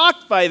was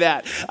shocked by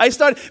that.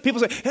 People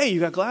say, hey, you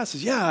got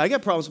glasses? Yeah, I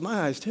got problems with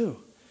my eyes too.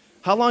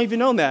 How long have you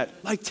known that?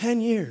 Like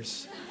 10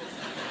 years.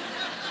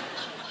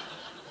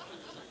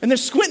 And they're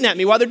squinting at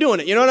me while they're doing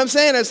it. You know what I'm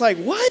saying? It's like,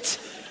 what?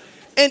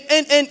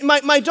 And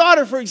my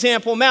daughter, for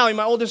example, Mallie,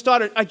 my oldest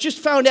daughter, I just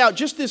found out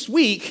just this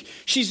week,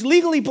 she's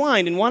legally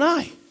blind in one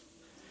eye.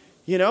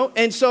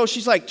 And so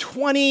she's like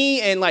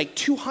 20 and like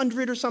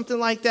 200 or something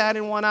like that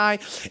in one eye.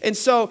 And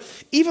so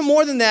even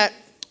more than that,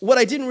 what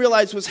I didn't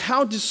realize was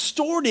how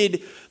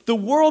distorted the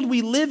world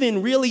we live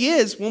in really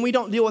is when we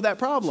don't deal with that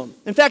problem.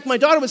 In fact, my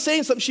daughter was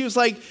saying something. She was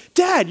like,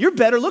 Dad, you're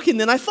better looking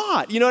than I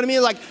thought. You know what I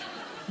mean? Like,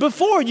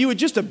 before you were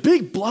just a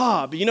big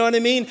blob. You know what I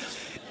mean?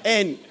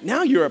 And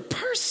now you're a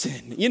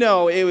person.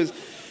 It was...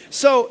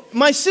 So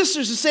my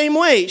sister's the same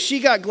way. She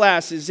got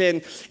glasses,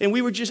 and I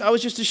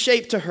was just a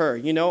shape to her,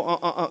 I don't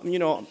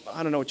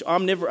know,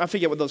 I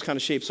forget what those kind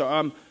of shapes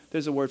are.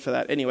 There's a word for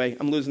that. Anyway,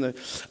 I'm losing it.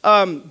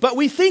 But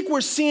we think we're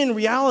seeing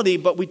reality,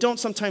 but we don't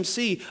sometimes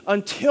see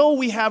until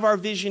we have our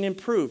vision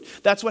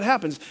improved. That's what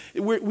happens.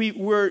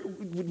 We're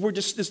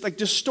just, this like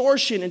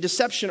distortion and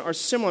deception are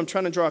similar. I'm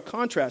trying to draw a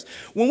contrast.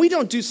 When we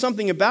don't do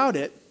something about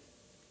it,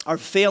 our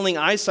failing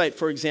eyesight,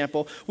 for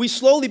example, we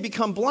slowly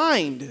become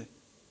blind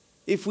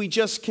if we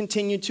just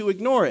continue to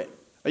ignore it.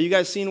 Are you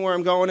guys seeing where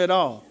I'm going at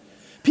all?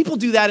 People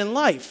do that in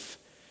life.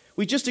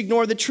 We just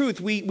ignore the truth.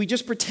 We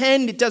just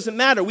pretend it doesn't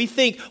matter. We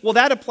think, well,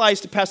 that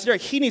applies to Pastor Deryck.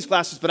 He needs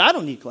glasses, but I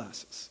don't need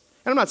glasses.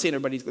 And I'm not saying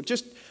everybody needs glasses.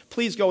 Just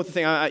please go with the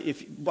thing.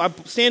 If I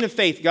stand in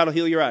faith, God will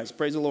heal your eyes.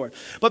 Praise the Lord.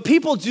 But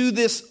people do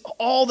this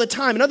all the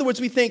time. In other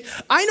words, we think,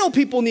 I know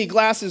people need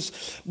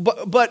glasses,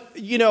 but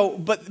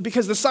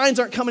because the signs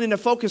aren't coming into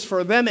focus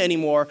for them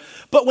anymore.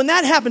 But when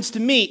that happens to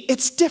me,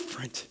 it's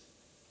different.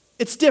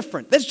 It's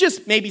different. There's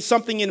just maybe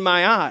something in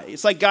my eye.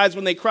 It's like guys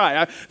when they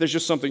cry. There's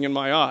just something in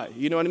my eye.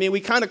 You know what I mean?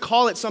 We kind of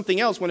call it something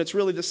else when it's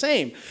really the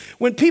same.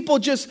 When people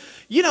just,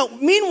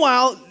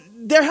 meanwhile,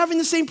 they're having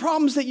the same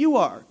problems that you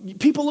are.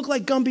 People look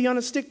like Gumby on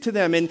a stick to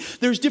them, and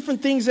there's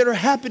different things that are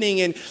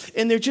happening, and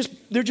they're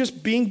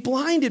just being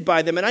blinded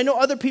by them. And I know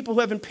other people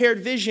who have impaired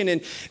vision,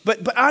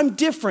 but I'm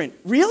different.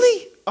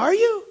 Really? Are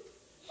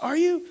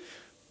you?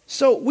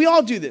 So we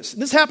all do this.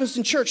 This happens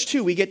in church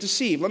too. We get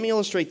deceived. Let me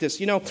illustrate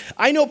this.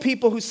 I know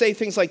people who say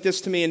things like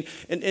this to me, and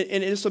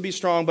this will be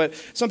strong, but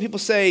some people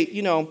say,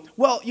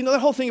 that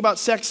whole thing about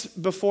sex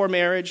before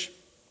marriage,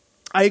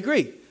 I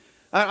agree.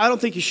 I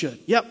don't think you should.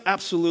 Yep,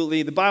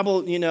 absolutely. The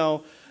Bible,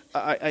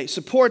 I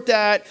support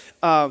that.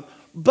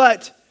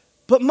 But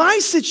my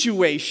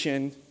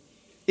situation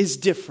is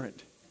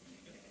different.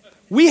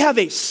 We have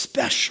a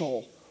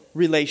special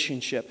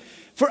relationship.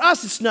 For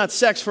us, it's not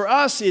sex. For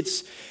us,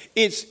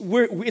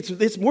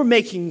 we're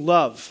making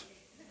love.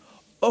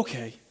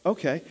 Okay,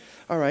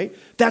 all right.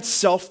 That's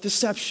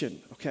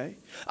self-deception, okay?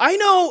 I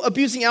know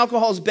abusing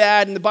alcohol is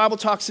bad, and the Bible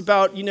talks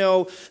about,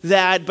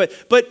 that, but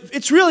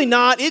it's really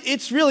not.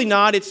 It's really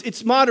not.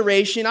 It's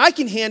moderation. I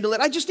can handle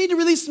it. I just need to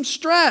release some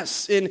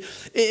stress and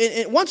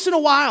once in a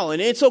while,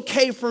 and it's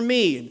okay for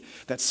me. And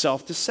that's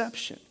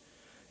self-deception.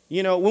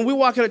 When we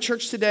walk out of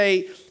church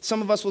today,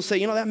 some of us will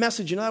say, that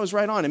message, that was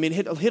right on. I mean,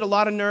 it hit a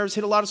lot of nerves,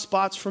 hit a lot of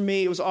spots for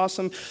me. It was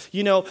awesome.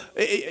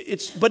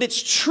 But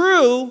it's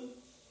true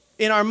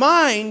in our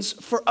minds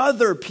for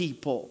other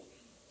people.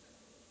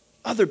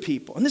 Other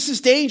people. And this is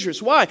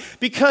dangerous. Why?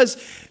 Because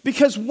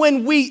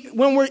when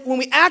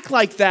we act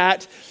like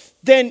that,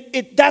 then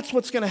that's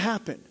what's going to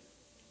happen.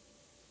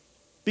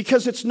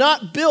 Because it's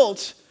not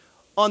built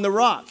on the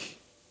rock.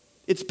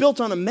 It's built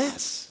on a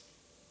mess.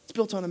 It's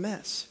built on a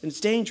mess. And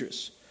it's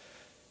dangerous.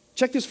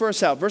 Check this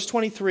verse out. Verse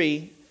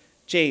 23,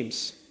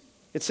 James.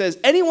 It says,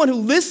 anyone who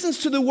listens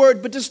to the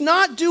word but does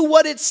not do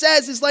what it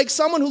says is like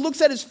someone who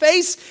looks at his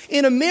face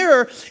in a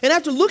mirror and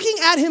after looking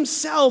at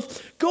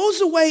himself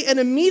goes away and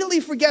immediately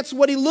forgets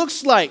what he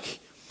looks like.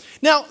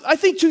 Now, I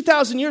think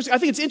 2,000 years ago, I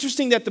think it's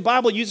interesting that the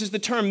Bible uses the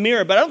term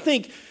mirror, but I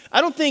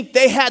don't think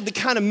they had the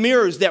kind of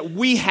mirrors that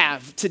we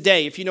have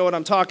today, if you know what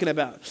I'm talking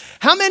about.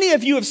 How many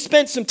of you have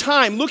spent some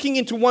time looking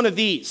into one of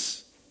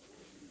these?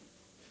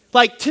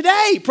 Like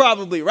today,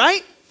 probably,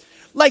 right?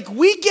 Like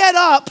we get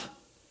up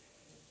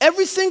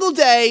every single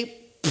day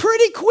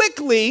pretty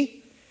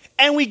quickly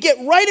and we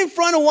get right in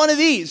front of one of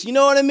these. You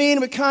know what I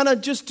mean? We're kind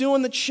of just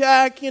doing the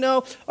check,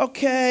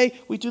 Okay,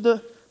 we do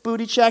the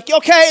booty check.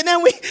 Okay, and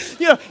then we,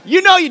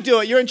 you do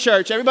it. You're in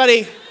church.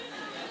 Everybody,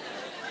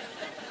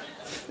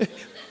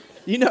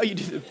 you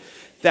do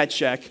that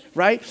check,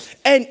 right?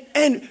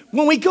 And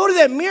when we go to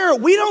that mirror,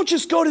 we don't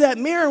just go to that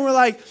mirror and we're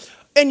like,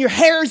 and your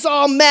hair's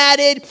all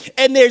matted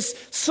and there's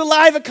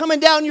saliva coming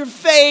down your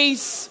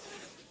face.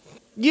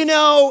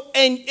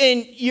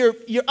 And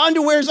your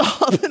underwear's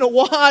all up in a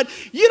wad.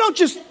 You don't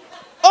just,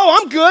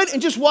 I'm good,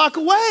 and just walk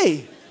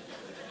away.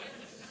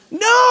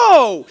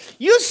 No,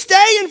 you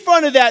stay in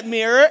front of that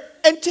mirror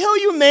until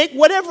you make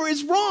whatever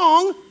is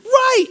wrong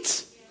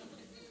right.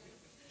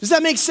 Does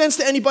that make sense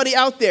to anybody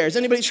out there? Is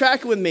anybody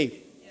tracking with me?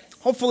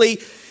 Hopefully,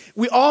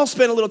 we all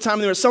spend a little time in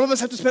the mirror. Some of us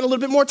have to spend a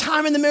little bit more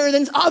time in the mirror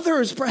than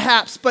others,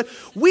 perhaps. But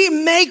we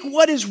make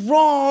what is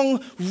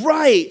wrong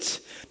right.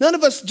 None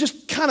of us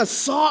just kind of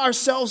saw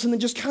ourselves and then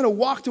just kind of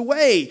walked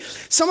away.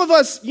 Some of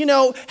us,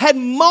 had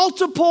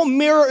multiple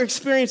mirror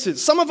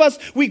experiences. Some of us,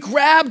 we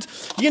grabbed,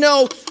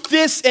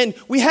 this and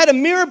we had a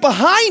mirror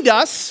behind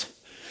us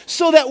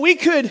so that we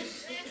could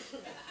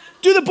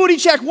do the booty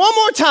check one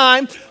more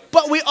time.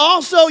 But we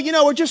also,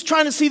 we're just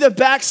trying to see the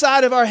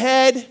backside of our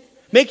head,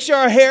 make sure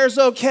our hair's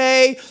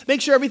okay,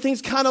 make sure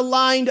everything's kind of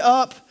lined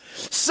up.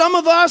 Some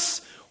of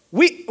us,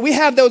 we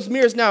have those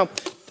mirrors now.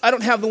 I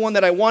don't have the one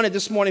that I wanted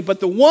this morning, but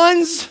the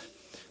ones,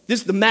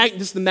 this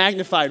is the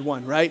magnified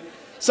one, right?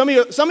 Some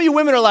of you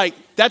women are like,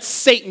 that's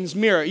Satan's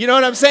mirror. You know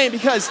what I'm saying?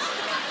 Because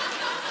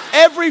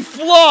every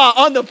flaw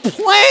on the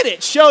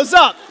planet shows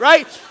up,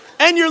 right?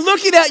 And you're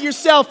looking at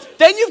yourself.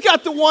 Then you've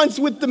got the ones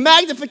with the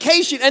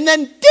magnification, and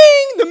then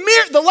ding,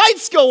 the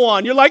lights go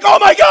on. You're like, oh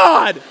my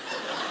God.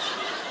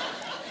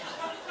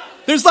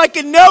 There's like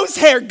a nose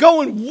hair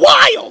going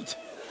wild.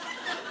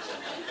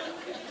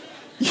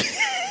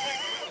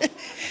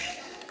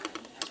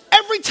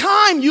 Every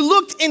time you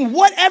looked in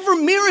whatever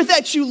mirror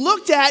that you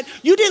looked at,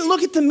 you didn't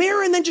look at the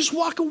mirror and then just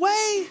walk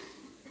away.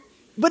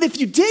 But if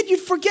you did,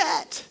 you'd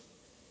forget.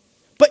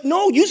 But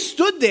no, you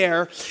stood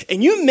there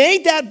and you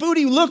made that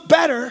booty look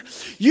better.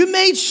 You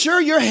made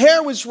sure your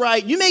hair was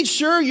right. You made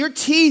sure your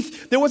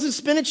teeth, there wasn't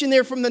spinach in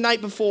there from the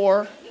night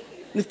before.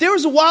 And if there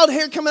was a wild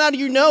hair coming out of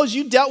your nose,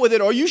 you dealt with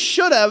it, or you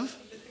should have.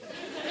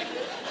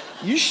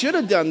 You should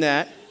have done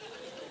that.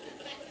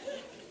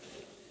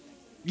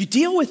 You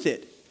deal with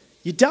it.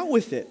 You dealt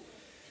with it.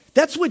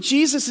 That's what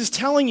Jesus is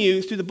telling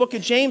you through the book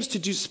of James to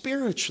do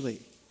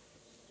spiritually.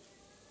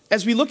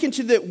 As we look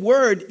into the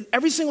Word,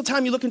 every single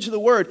time you look into the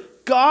Word,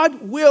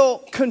 God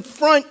will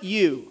confront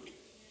you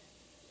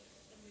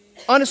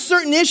on a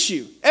certain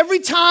issue. Every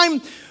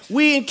time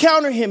we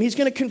encounter Him, He's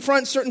going to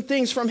confront certain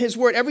things from His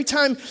Word. Every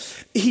time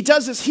He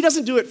does this, He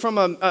doesn't do it from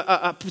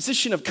a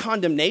position of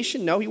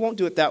condemnation. No, He won't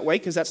do it that way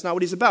because that's not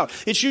what He's about.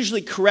 It's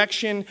usually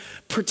correction,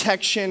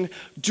 protection,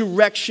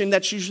 direction.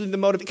 That's usually the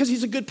motive because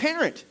He's a good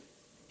parent.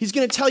 He's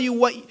going to tell you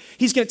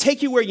He's going to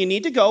take you where you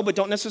need to go, but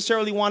don't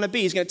necessarily want to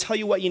be. He's going to tell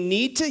you what you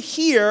need to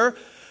hear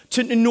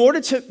in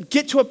order to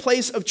get to a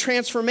place of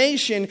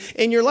transformation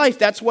in your life.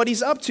 That's what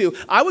He's up to.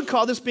 I would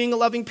call this being a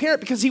loving parent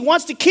because He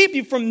wants to keep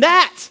you from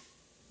that.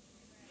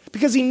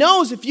 Because He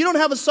knows if you don't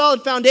have a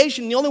solid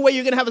foundation, the only way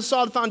you're going to have a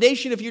solid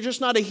foundation if you're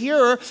just not a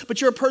hearer, but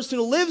you're a person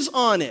who lives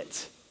on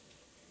it.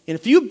 And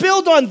if you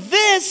build on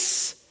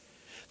this,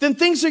 then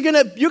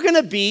you're going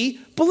to be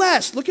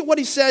blessed. Look at what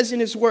He says in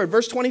His Word.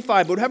 Verse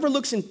 25, but whoever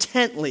looks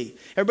intently,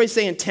 everybody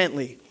say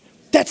intently.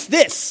 That's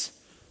this.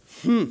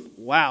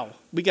 Wow.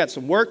 We got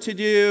some work to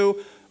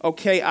do.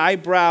 Okay,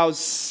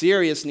 eyebrows,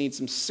 need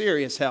some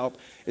serious help.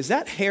 Is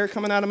that hair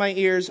coming out of my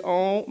ears?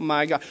 Oh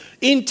my God.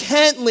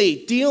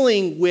 Intently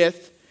dealing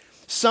with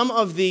some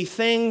of the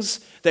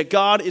things that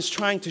God is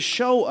trying to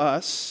show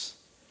us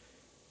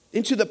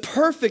into the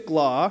perfect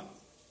law.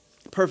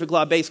 Perfect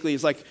law basically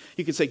is like,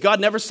 you could say, God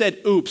never said,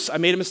 oops, I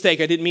made a mistake.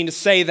 I didn't mean to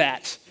say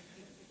that.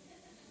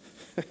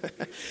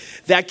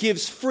 That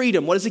gives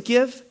freedom. What does it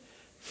give?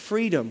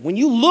 freedom. When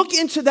you look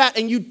into that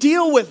and you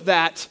deal with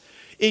that,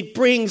 it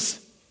brings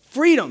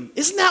freedom.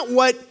 Isn't that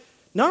what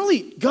not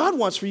only God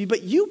wants for you,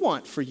 but you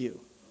want for you?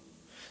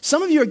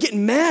 Some of you are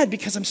getting mad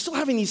because I'm still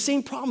having these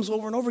same problems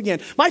over and over again.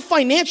 My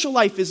financial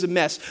life is a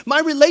mess. My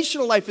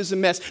relational life is a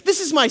mess.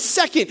 This is my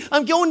second.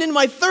 I'm going into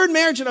my third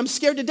marriage and I'm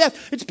scared to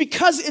death. It's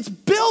because it's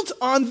built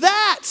on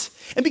that.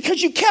 And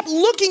because you kept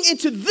looking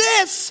into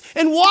this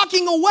and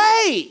walking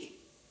away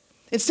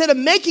instead of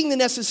making the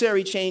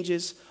necessary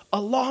changes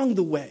along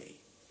the way.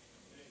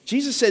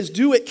 Jesus says,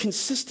 do it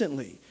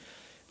consistently.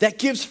 That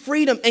gives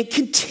freedom and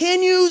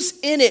continues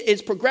in it.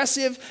 It's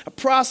progressive, a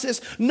process,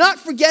 not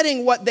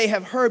forgetting what they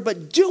have heard,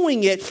 but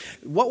doing it.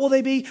 What will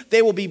they be?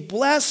 They will be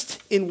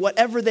blessed in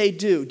whatever they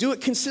do. Do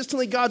it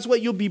consistently God's way.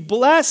 You'll be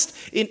blessed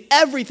in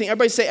everything.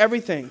 Everybody say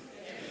everything.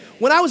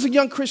 When I was a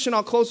young Christian,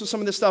 I'll close with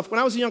some of this stuff. When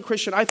I was a young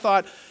Christian, I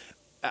thought,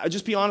 I'll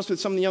just be honest with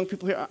some of the young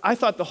people here, I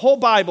thought the whole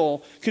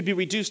Bible could be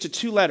reduced to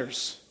 2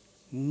 letters.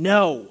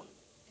 No.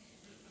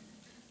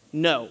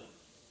 No.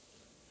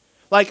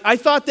 Like, I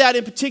thought that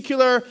in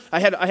particular,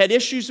 I had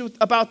issues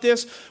about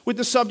this with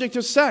the subject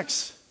of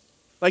sex.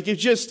 Like, I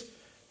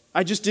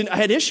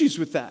had issues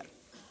with that.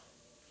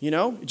 You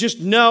know?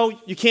 Just, no,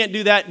 you can't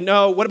do that.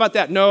 No. What about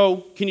that?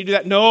 No. Can you do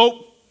that?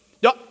 No.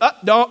 No.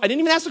 No. I didn't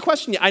even ask the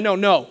question yet. I know,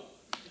 no.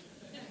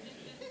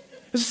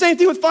 It's the same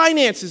thing with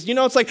finances. You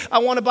know, it's like, I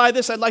want to buy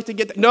this. I'd like to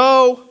get that.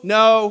 No.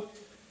 No.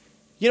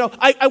 You know,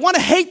 I want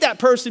to hate that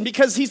person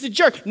because he's a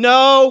jerk.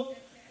 No.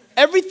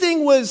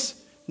 Everything was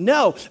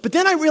no. But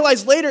then I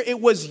realized later it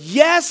was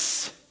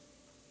yes,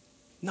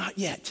 not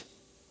yet.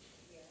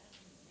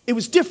 It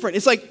was different.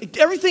 It's like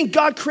everything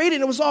God created,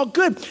 and it was all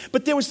good.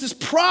 But there was this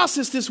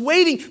process, this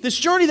waiting, this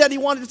journey that he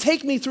wanted to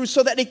take me through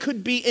so that it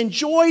could be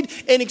enjoyed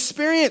and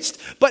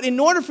experienced. But in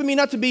order for me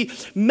not to be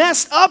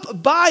messed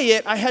up by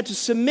it, I had to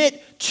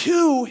submit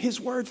to his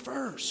word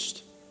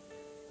first.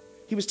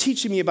 He was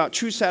teaching me about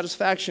true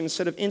satisfaction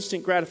instead of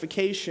instant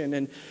gratification.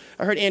 And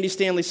I heard Andy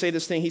Stanley say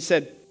this thing. He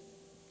said,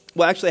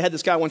 well, actually, I had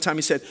this guy one time.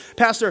 He said,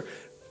 Pastor,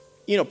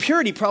 you know,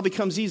 purity probably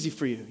comes easy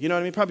for you. You know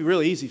what I mean? Probably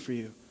really easy for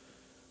you.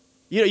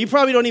 You know, you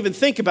probably don't even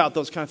think about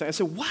those kind of things.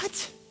 I said,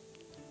 what?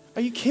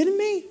 Are you kidding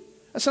me?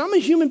 I said, I'm a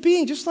human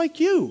being just like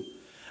you.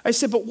 I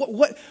said, but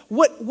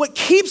what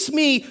keeps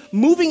me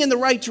moving in the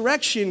right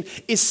direction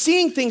is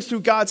seeing things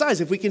through God's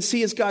eyes. If we can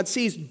see as God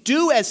sees,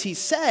 do as he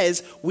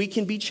says, we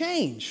can be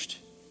changed.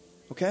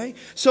 Okay?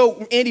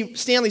 So Andy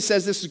Stanley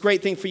says this is a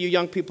great thing for you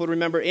young people to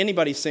remember,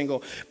 anybody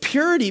single.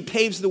 Purity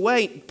paves the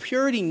way.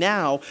 Purity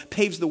now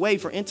paves the way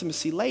for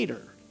intimacy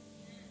later.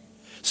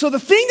 So the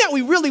thing that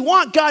we really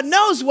want, God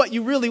knows what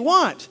you really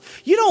want.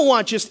 You don't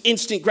want just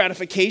instant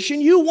gratification.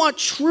 You want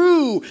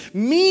true,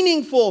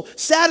 meaningful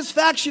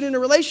satisfaction in a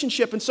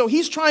relationship. And so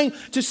he's trying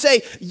to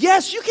say,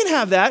 yes, you can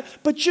have that,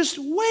 but just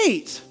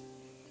wait.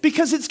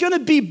 Because it's going to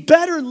be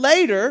better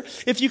later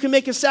if you can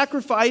make a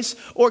sacrifice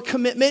or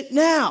commitment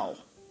now.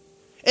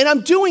 And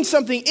I'm doing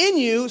something in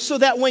you so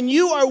that when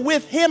you are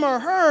with him or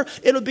her,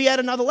 it'll be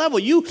at another level.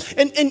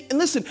 And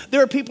listen,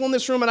 there are people in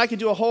this room, and I could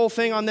do a whole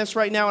thing on this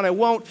right now, and I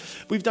won't.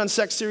 We've done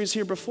sex series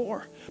here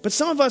before. But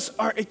some of us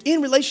are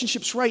in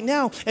relationships right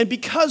now, and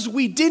because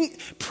we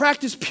didn't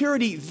practice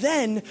purity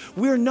then,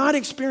 we're not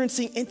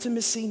experiencing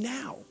intimacy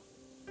now.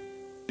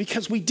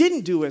 Because we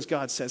didn't do as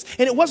God says.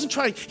 And it wasn't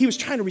he was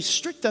trying to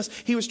restrict us.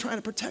 He was trying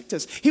to protect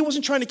us. He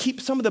wasn't trying to keep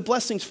some of the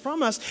blessings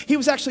from us. He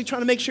was actually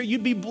trying to make sure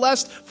you'd be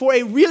blessed for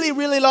a really,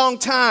 really long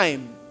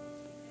time.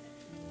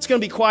 It's going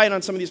to be quiet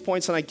on some of these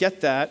points, and I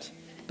get that.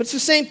 But it's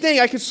the same thing.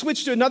 I could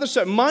switch to another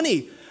subject.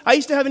 Money. I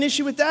used to have an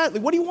issue with that.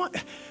 Like, what do you want?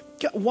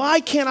 Why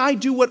can't I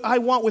do what I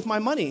want with my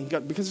money?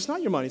 God, because it's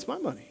not your money. It's my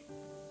money.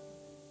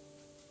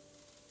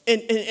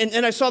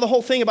 And I saw the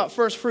whole thing about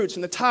first fruits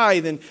and the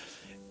tithe, and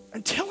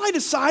until I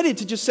decided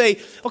to just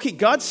say, okay,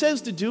 God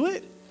says to do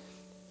it,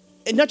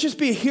 and not just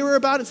be a hearer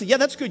about it and say, yeah,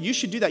 that's good, you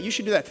should do that, you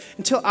should do that.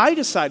 Until I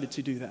decided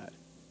to do that,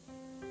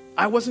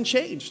 I wasn't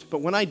changed.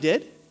 But when I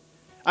did,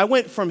 I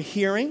went from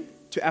hearing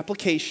to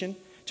application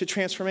to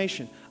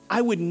transformation.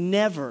 I would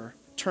never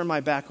turn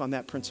my back on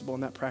that principle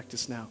and that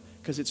practice now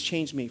because it's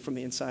changed me from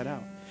the inside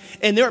out.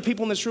 And there are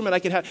people in this room that I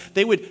could have,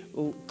 they would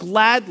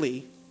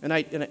gladly and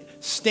I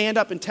stand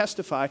up and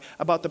testify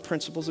about the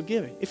principles of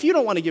giving. If you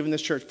don't want to give in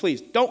this church,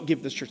 please don't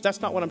give this church. That's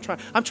not what I'm trying.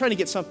 I'm trying to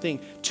get something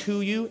to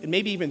you and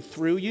maybe even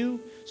through you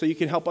so you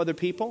can help other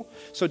people.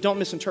 So don't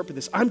misinterpret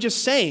this. I'm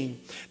just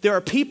saying there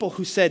are people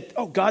who said,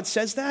 oh, God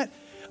says that?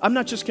 I'm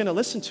not just going to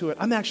listen to it.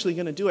 I'm actually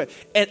going to do it.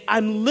 And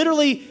I'm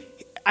literally,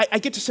 I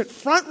get to sit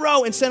front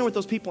row and center with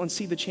those people and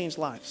see the changed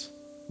lives.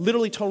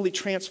 Literally, totally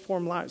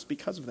transformed lives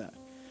because of that.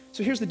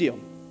 So here's the deal.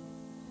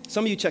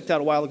 Some of you checked out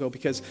a while ago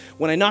because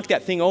when I knocked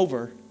that thing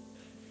over,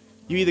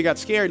 you either got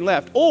scared and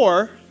left,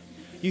 or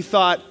you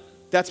thought,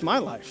 that's my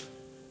life.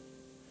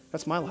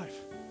 That's my life.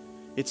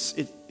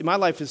 My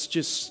life is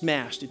just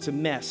smashed. It's a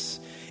mess.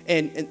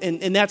 And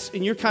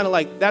you're kind of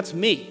like, that's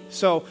me.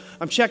 So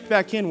I'm checked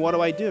back in. What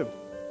do I do?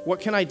 What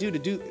can I do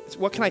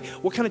what kind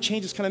of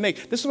changes can I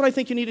make? This is what I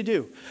think you need to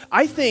do.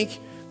 I think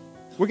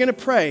we're going to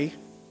pray,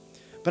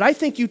 but I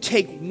think you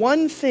take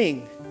one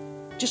thing,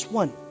 just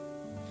one.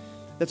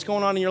 that's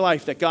going on in your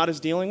life that God is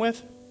dealing with,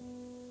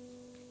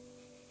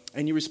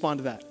 and you respond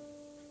to that.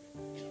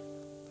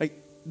 Like,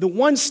 the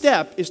one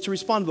step is to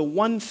respond to the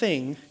one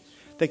thing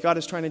that God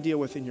is trying to deal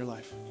with in your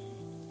life.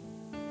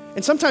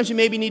 And sometimes you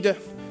maybe need to,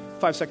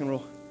 5-second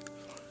rule.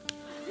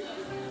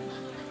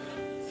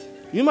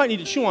 You might need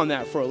to chew on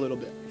that for a little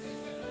bit.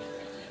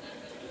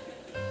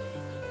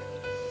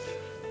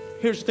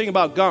 Here's the thing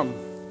about gum.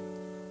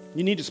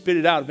 You need to spit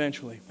it out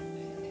eventually.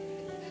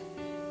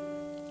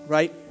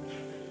 Right?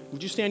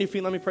 Would you stand on your feet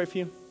and let me pray for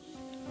you?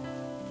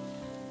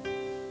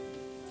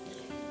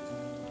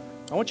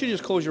 I want you to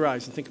just close your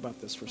eyes and think about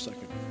this for a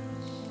second.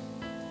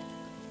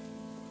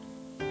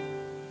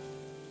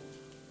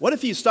 What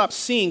if you stopped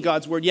seeing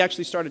God's word, you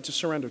actually started to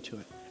surrender to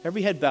it?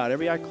 Every head bowed,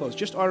 every eye closed.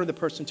 Just honor the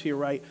person to your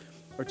right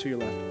or to your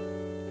left.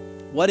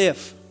 What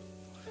if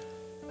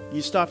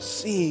you stopped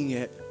seeing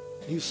it,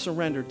 you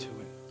surrendered to it?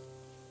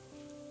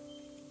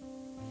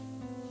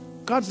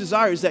 God's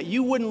desire is that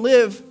you wouldn't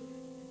live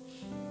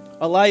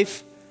a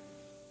life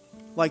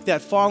like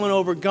that fallen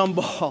over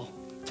gumball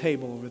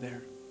table over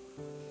there.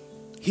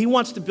 He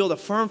wants to build a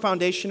firm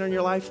foundation in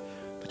your life,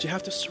 but you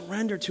have to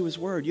surrender to his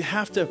word. You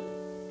have to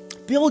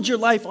build your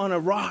life on a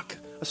rock,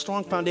 a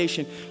strong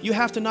foundation. You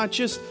have to not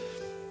just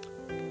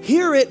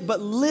hear it, but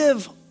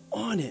live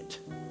on it.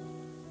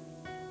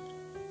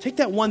 Take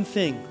that one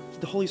thing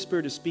the Holy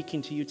Spirit is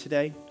speaking to you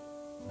today.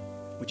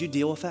 Would you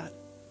deal with that?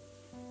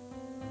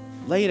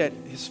 Lay it at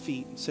his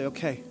feet and say,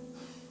 okay.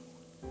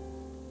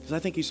 Because I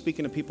think he's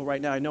speaking to people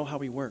right now. I know how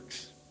he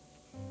works.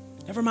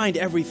 Never mind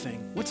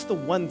everything. What's the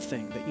one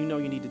thing that you know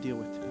you need to deal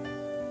with today?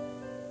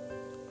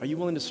 Are you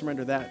willing to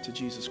surrender that to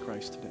Jesus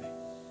Christ today?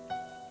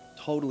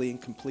 Totally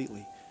and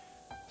completely.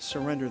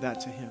 Surrender that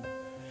to him.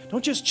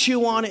 Don't just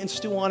chew on it and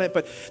stew on it,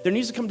 but there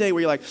needs to come a day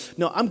where you're like,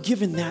 no, I'm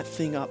giving that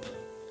thing up.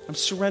 I'm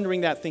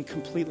surrendering that thing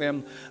completely.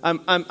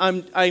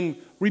 I'm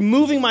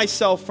removing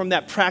myself from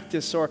that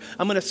practice, or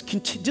I'm going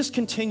to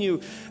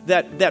discontinue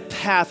that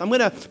path. I'm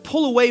going to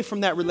pull away from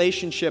that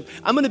relationship.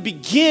 I'm going to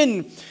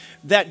begin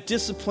that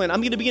discipline.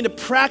 I'm going to begin to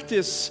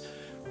practice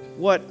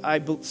what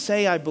I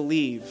say I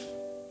believe.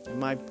 And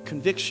my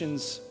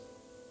convictions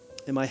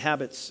and my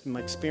habits and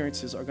my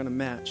experiences are going to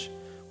match.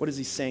 What is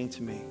he saying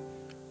to me?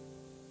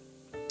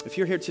 If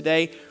you're here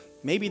today,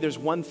 maybe there's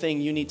one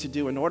thing you need to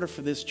do in order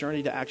for this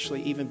journey to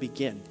actually even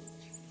begin.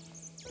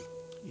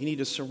 You need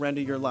to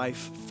surrender your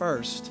life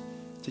first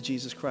to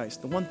Jesus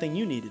Christ. The one thing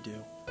you need to do.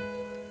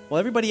 While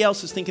everybody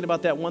else is thinking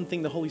about that one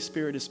thing, the Holy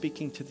Spirit is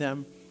speaking to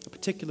them, a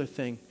particular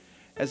thing.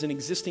 As an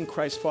existing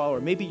Christ follower,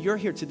 maybe you're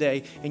here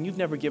today and you've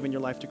never given your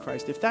life to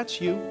Christ. If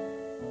that's you,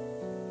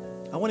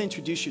 I want to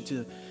introduce you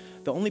to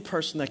the only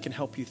person that can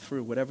help you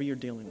through whatever you're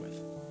dealing with.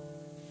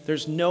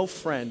 There's no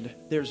friend,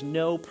 there's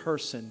no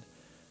person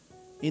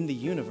in the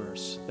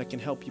universe that can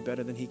help you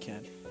better than he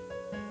can.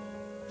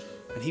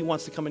 And he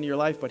wants to come into your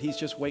life, but he's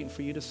just waiting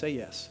for you to say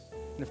yes.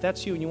 And if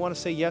that's you and you want to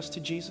say yes to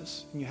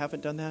Jesus and you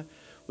haven't done that,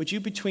 would you,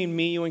 between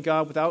me, you, and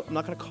God, I'm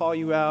not going to call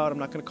you out, I'm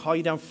not going to call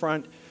you down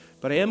front,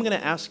 but I am going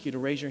to ask you to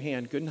raise your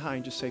hand good and high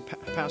and just say,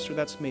 Pastor,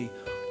 that's me.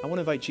 I want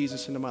to invite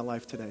Jesus into my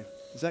life today.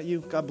 Is that you?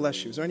 God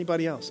bless you. Is there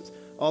anybody else? It's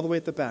all the way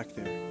at the back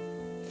there.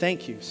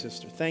 Thank you,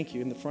 sister. Thank you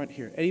in the front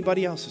here.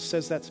 Anybody else that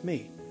says that's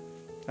me?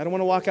 I don't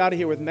want to walk out of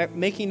here with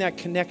making that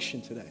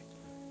connection today.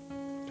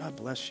 God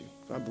bless you.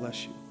 God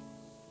bless you.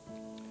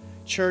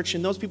 Church,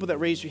 and those people that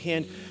raised your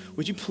hand,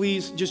 would you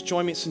please just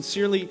join me?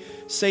 Sincerely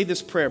say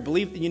this prayer.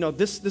 Believe,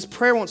 this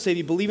prayer won't save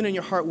you. Believe it in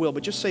your heart will,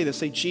 but just say this.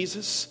 Say,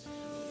 Jesus,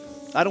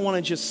 I don't want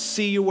to just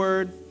see your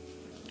word.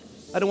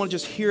 I don't want to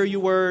just hear your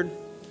word.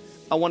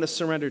 I want to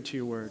surrender to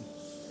your word.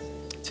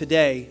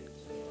 Today,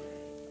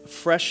 a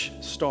fresh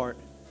start,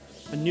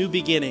 a new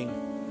beginning.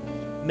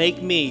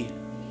 Make me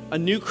a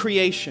new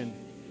creation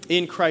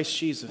in Christ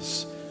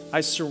Jesus.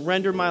 I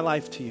surrender my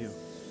life to you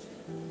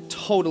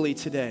totally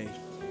today.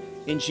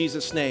 In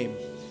Jesus' name,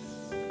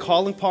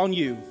 calling upon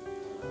you,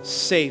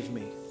 save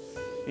me.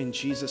 In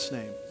Jesus'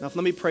 name. Now,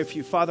 let me pray for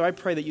you. Father, I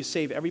pray that you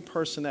save every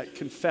person that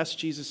confessed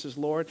Jesus as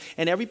Lord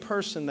and every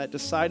person that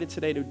decided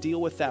today to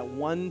deal with that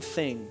one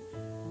thing.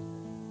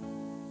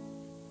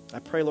 I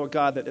pray, Lord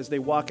God, that as they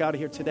walk out of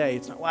here today,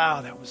 it's not,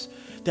 wow,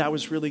 that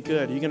was really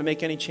good. Are you going to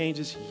make any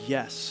changes?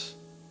 Yes.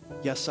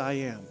 Yes, I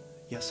am.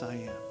 Yes, I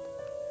am.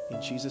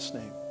 In Jesus'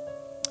 name,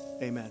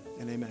 amen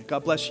and amen.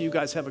 God bless you. You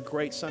guys have a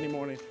great Sunday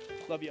morning.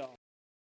 Love you all.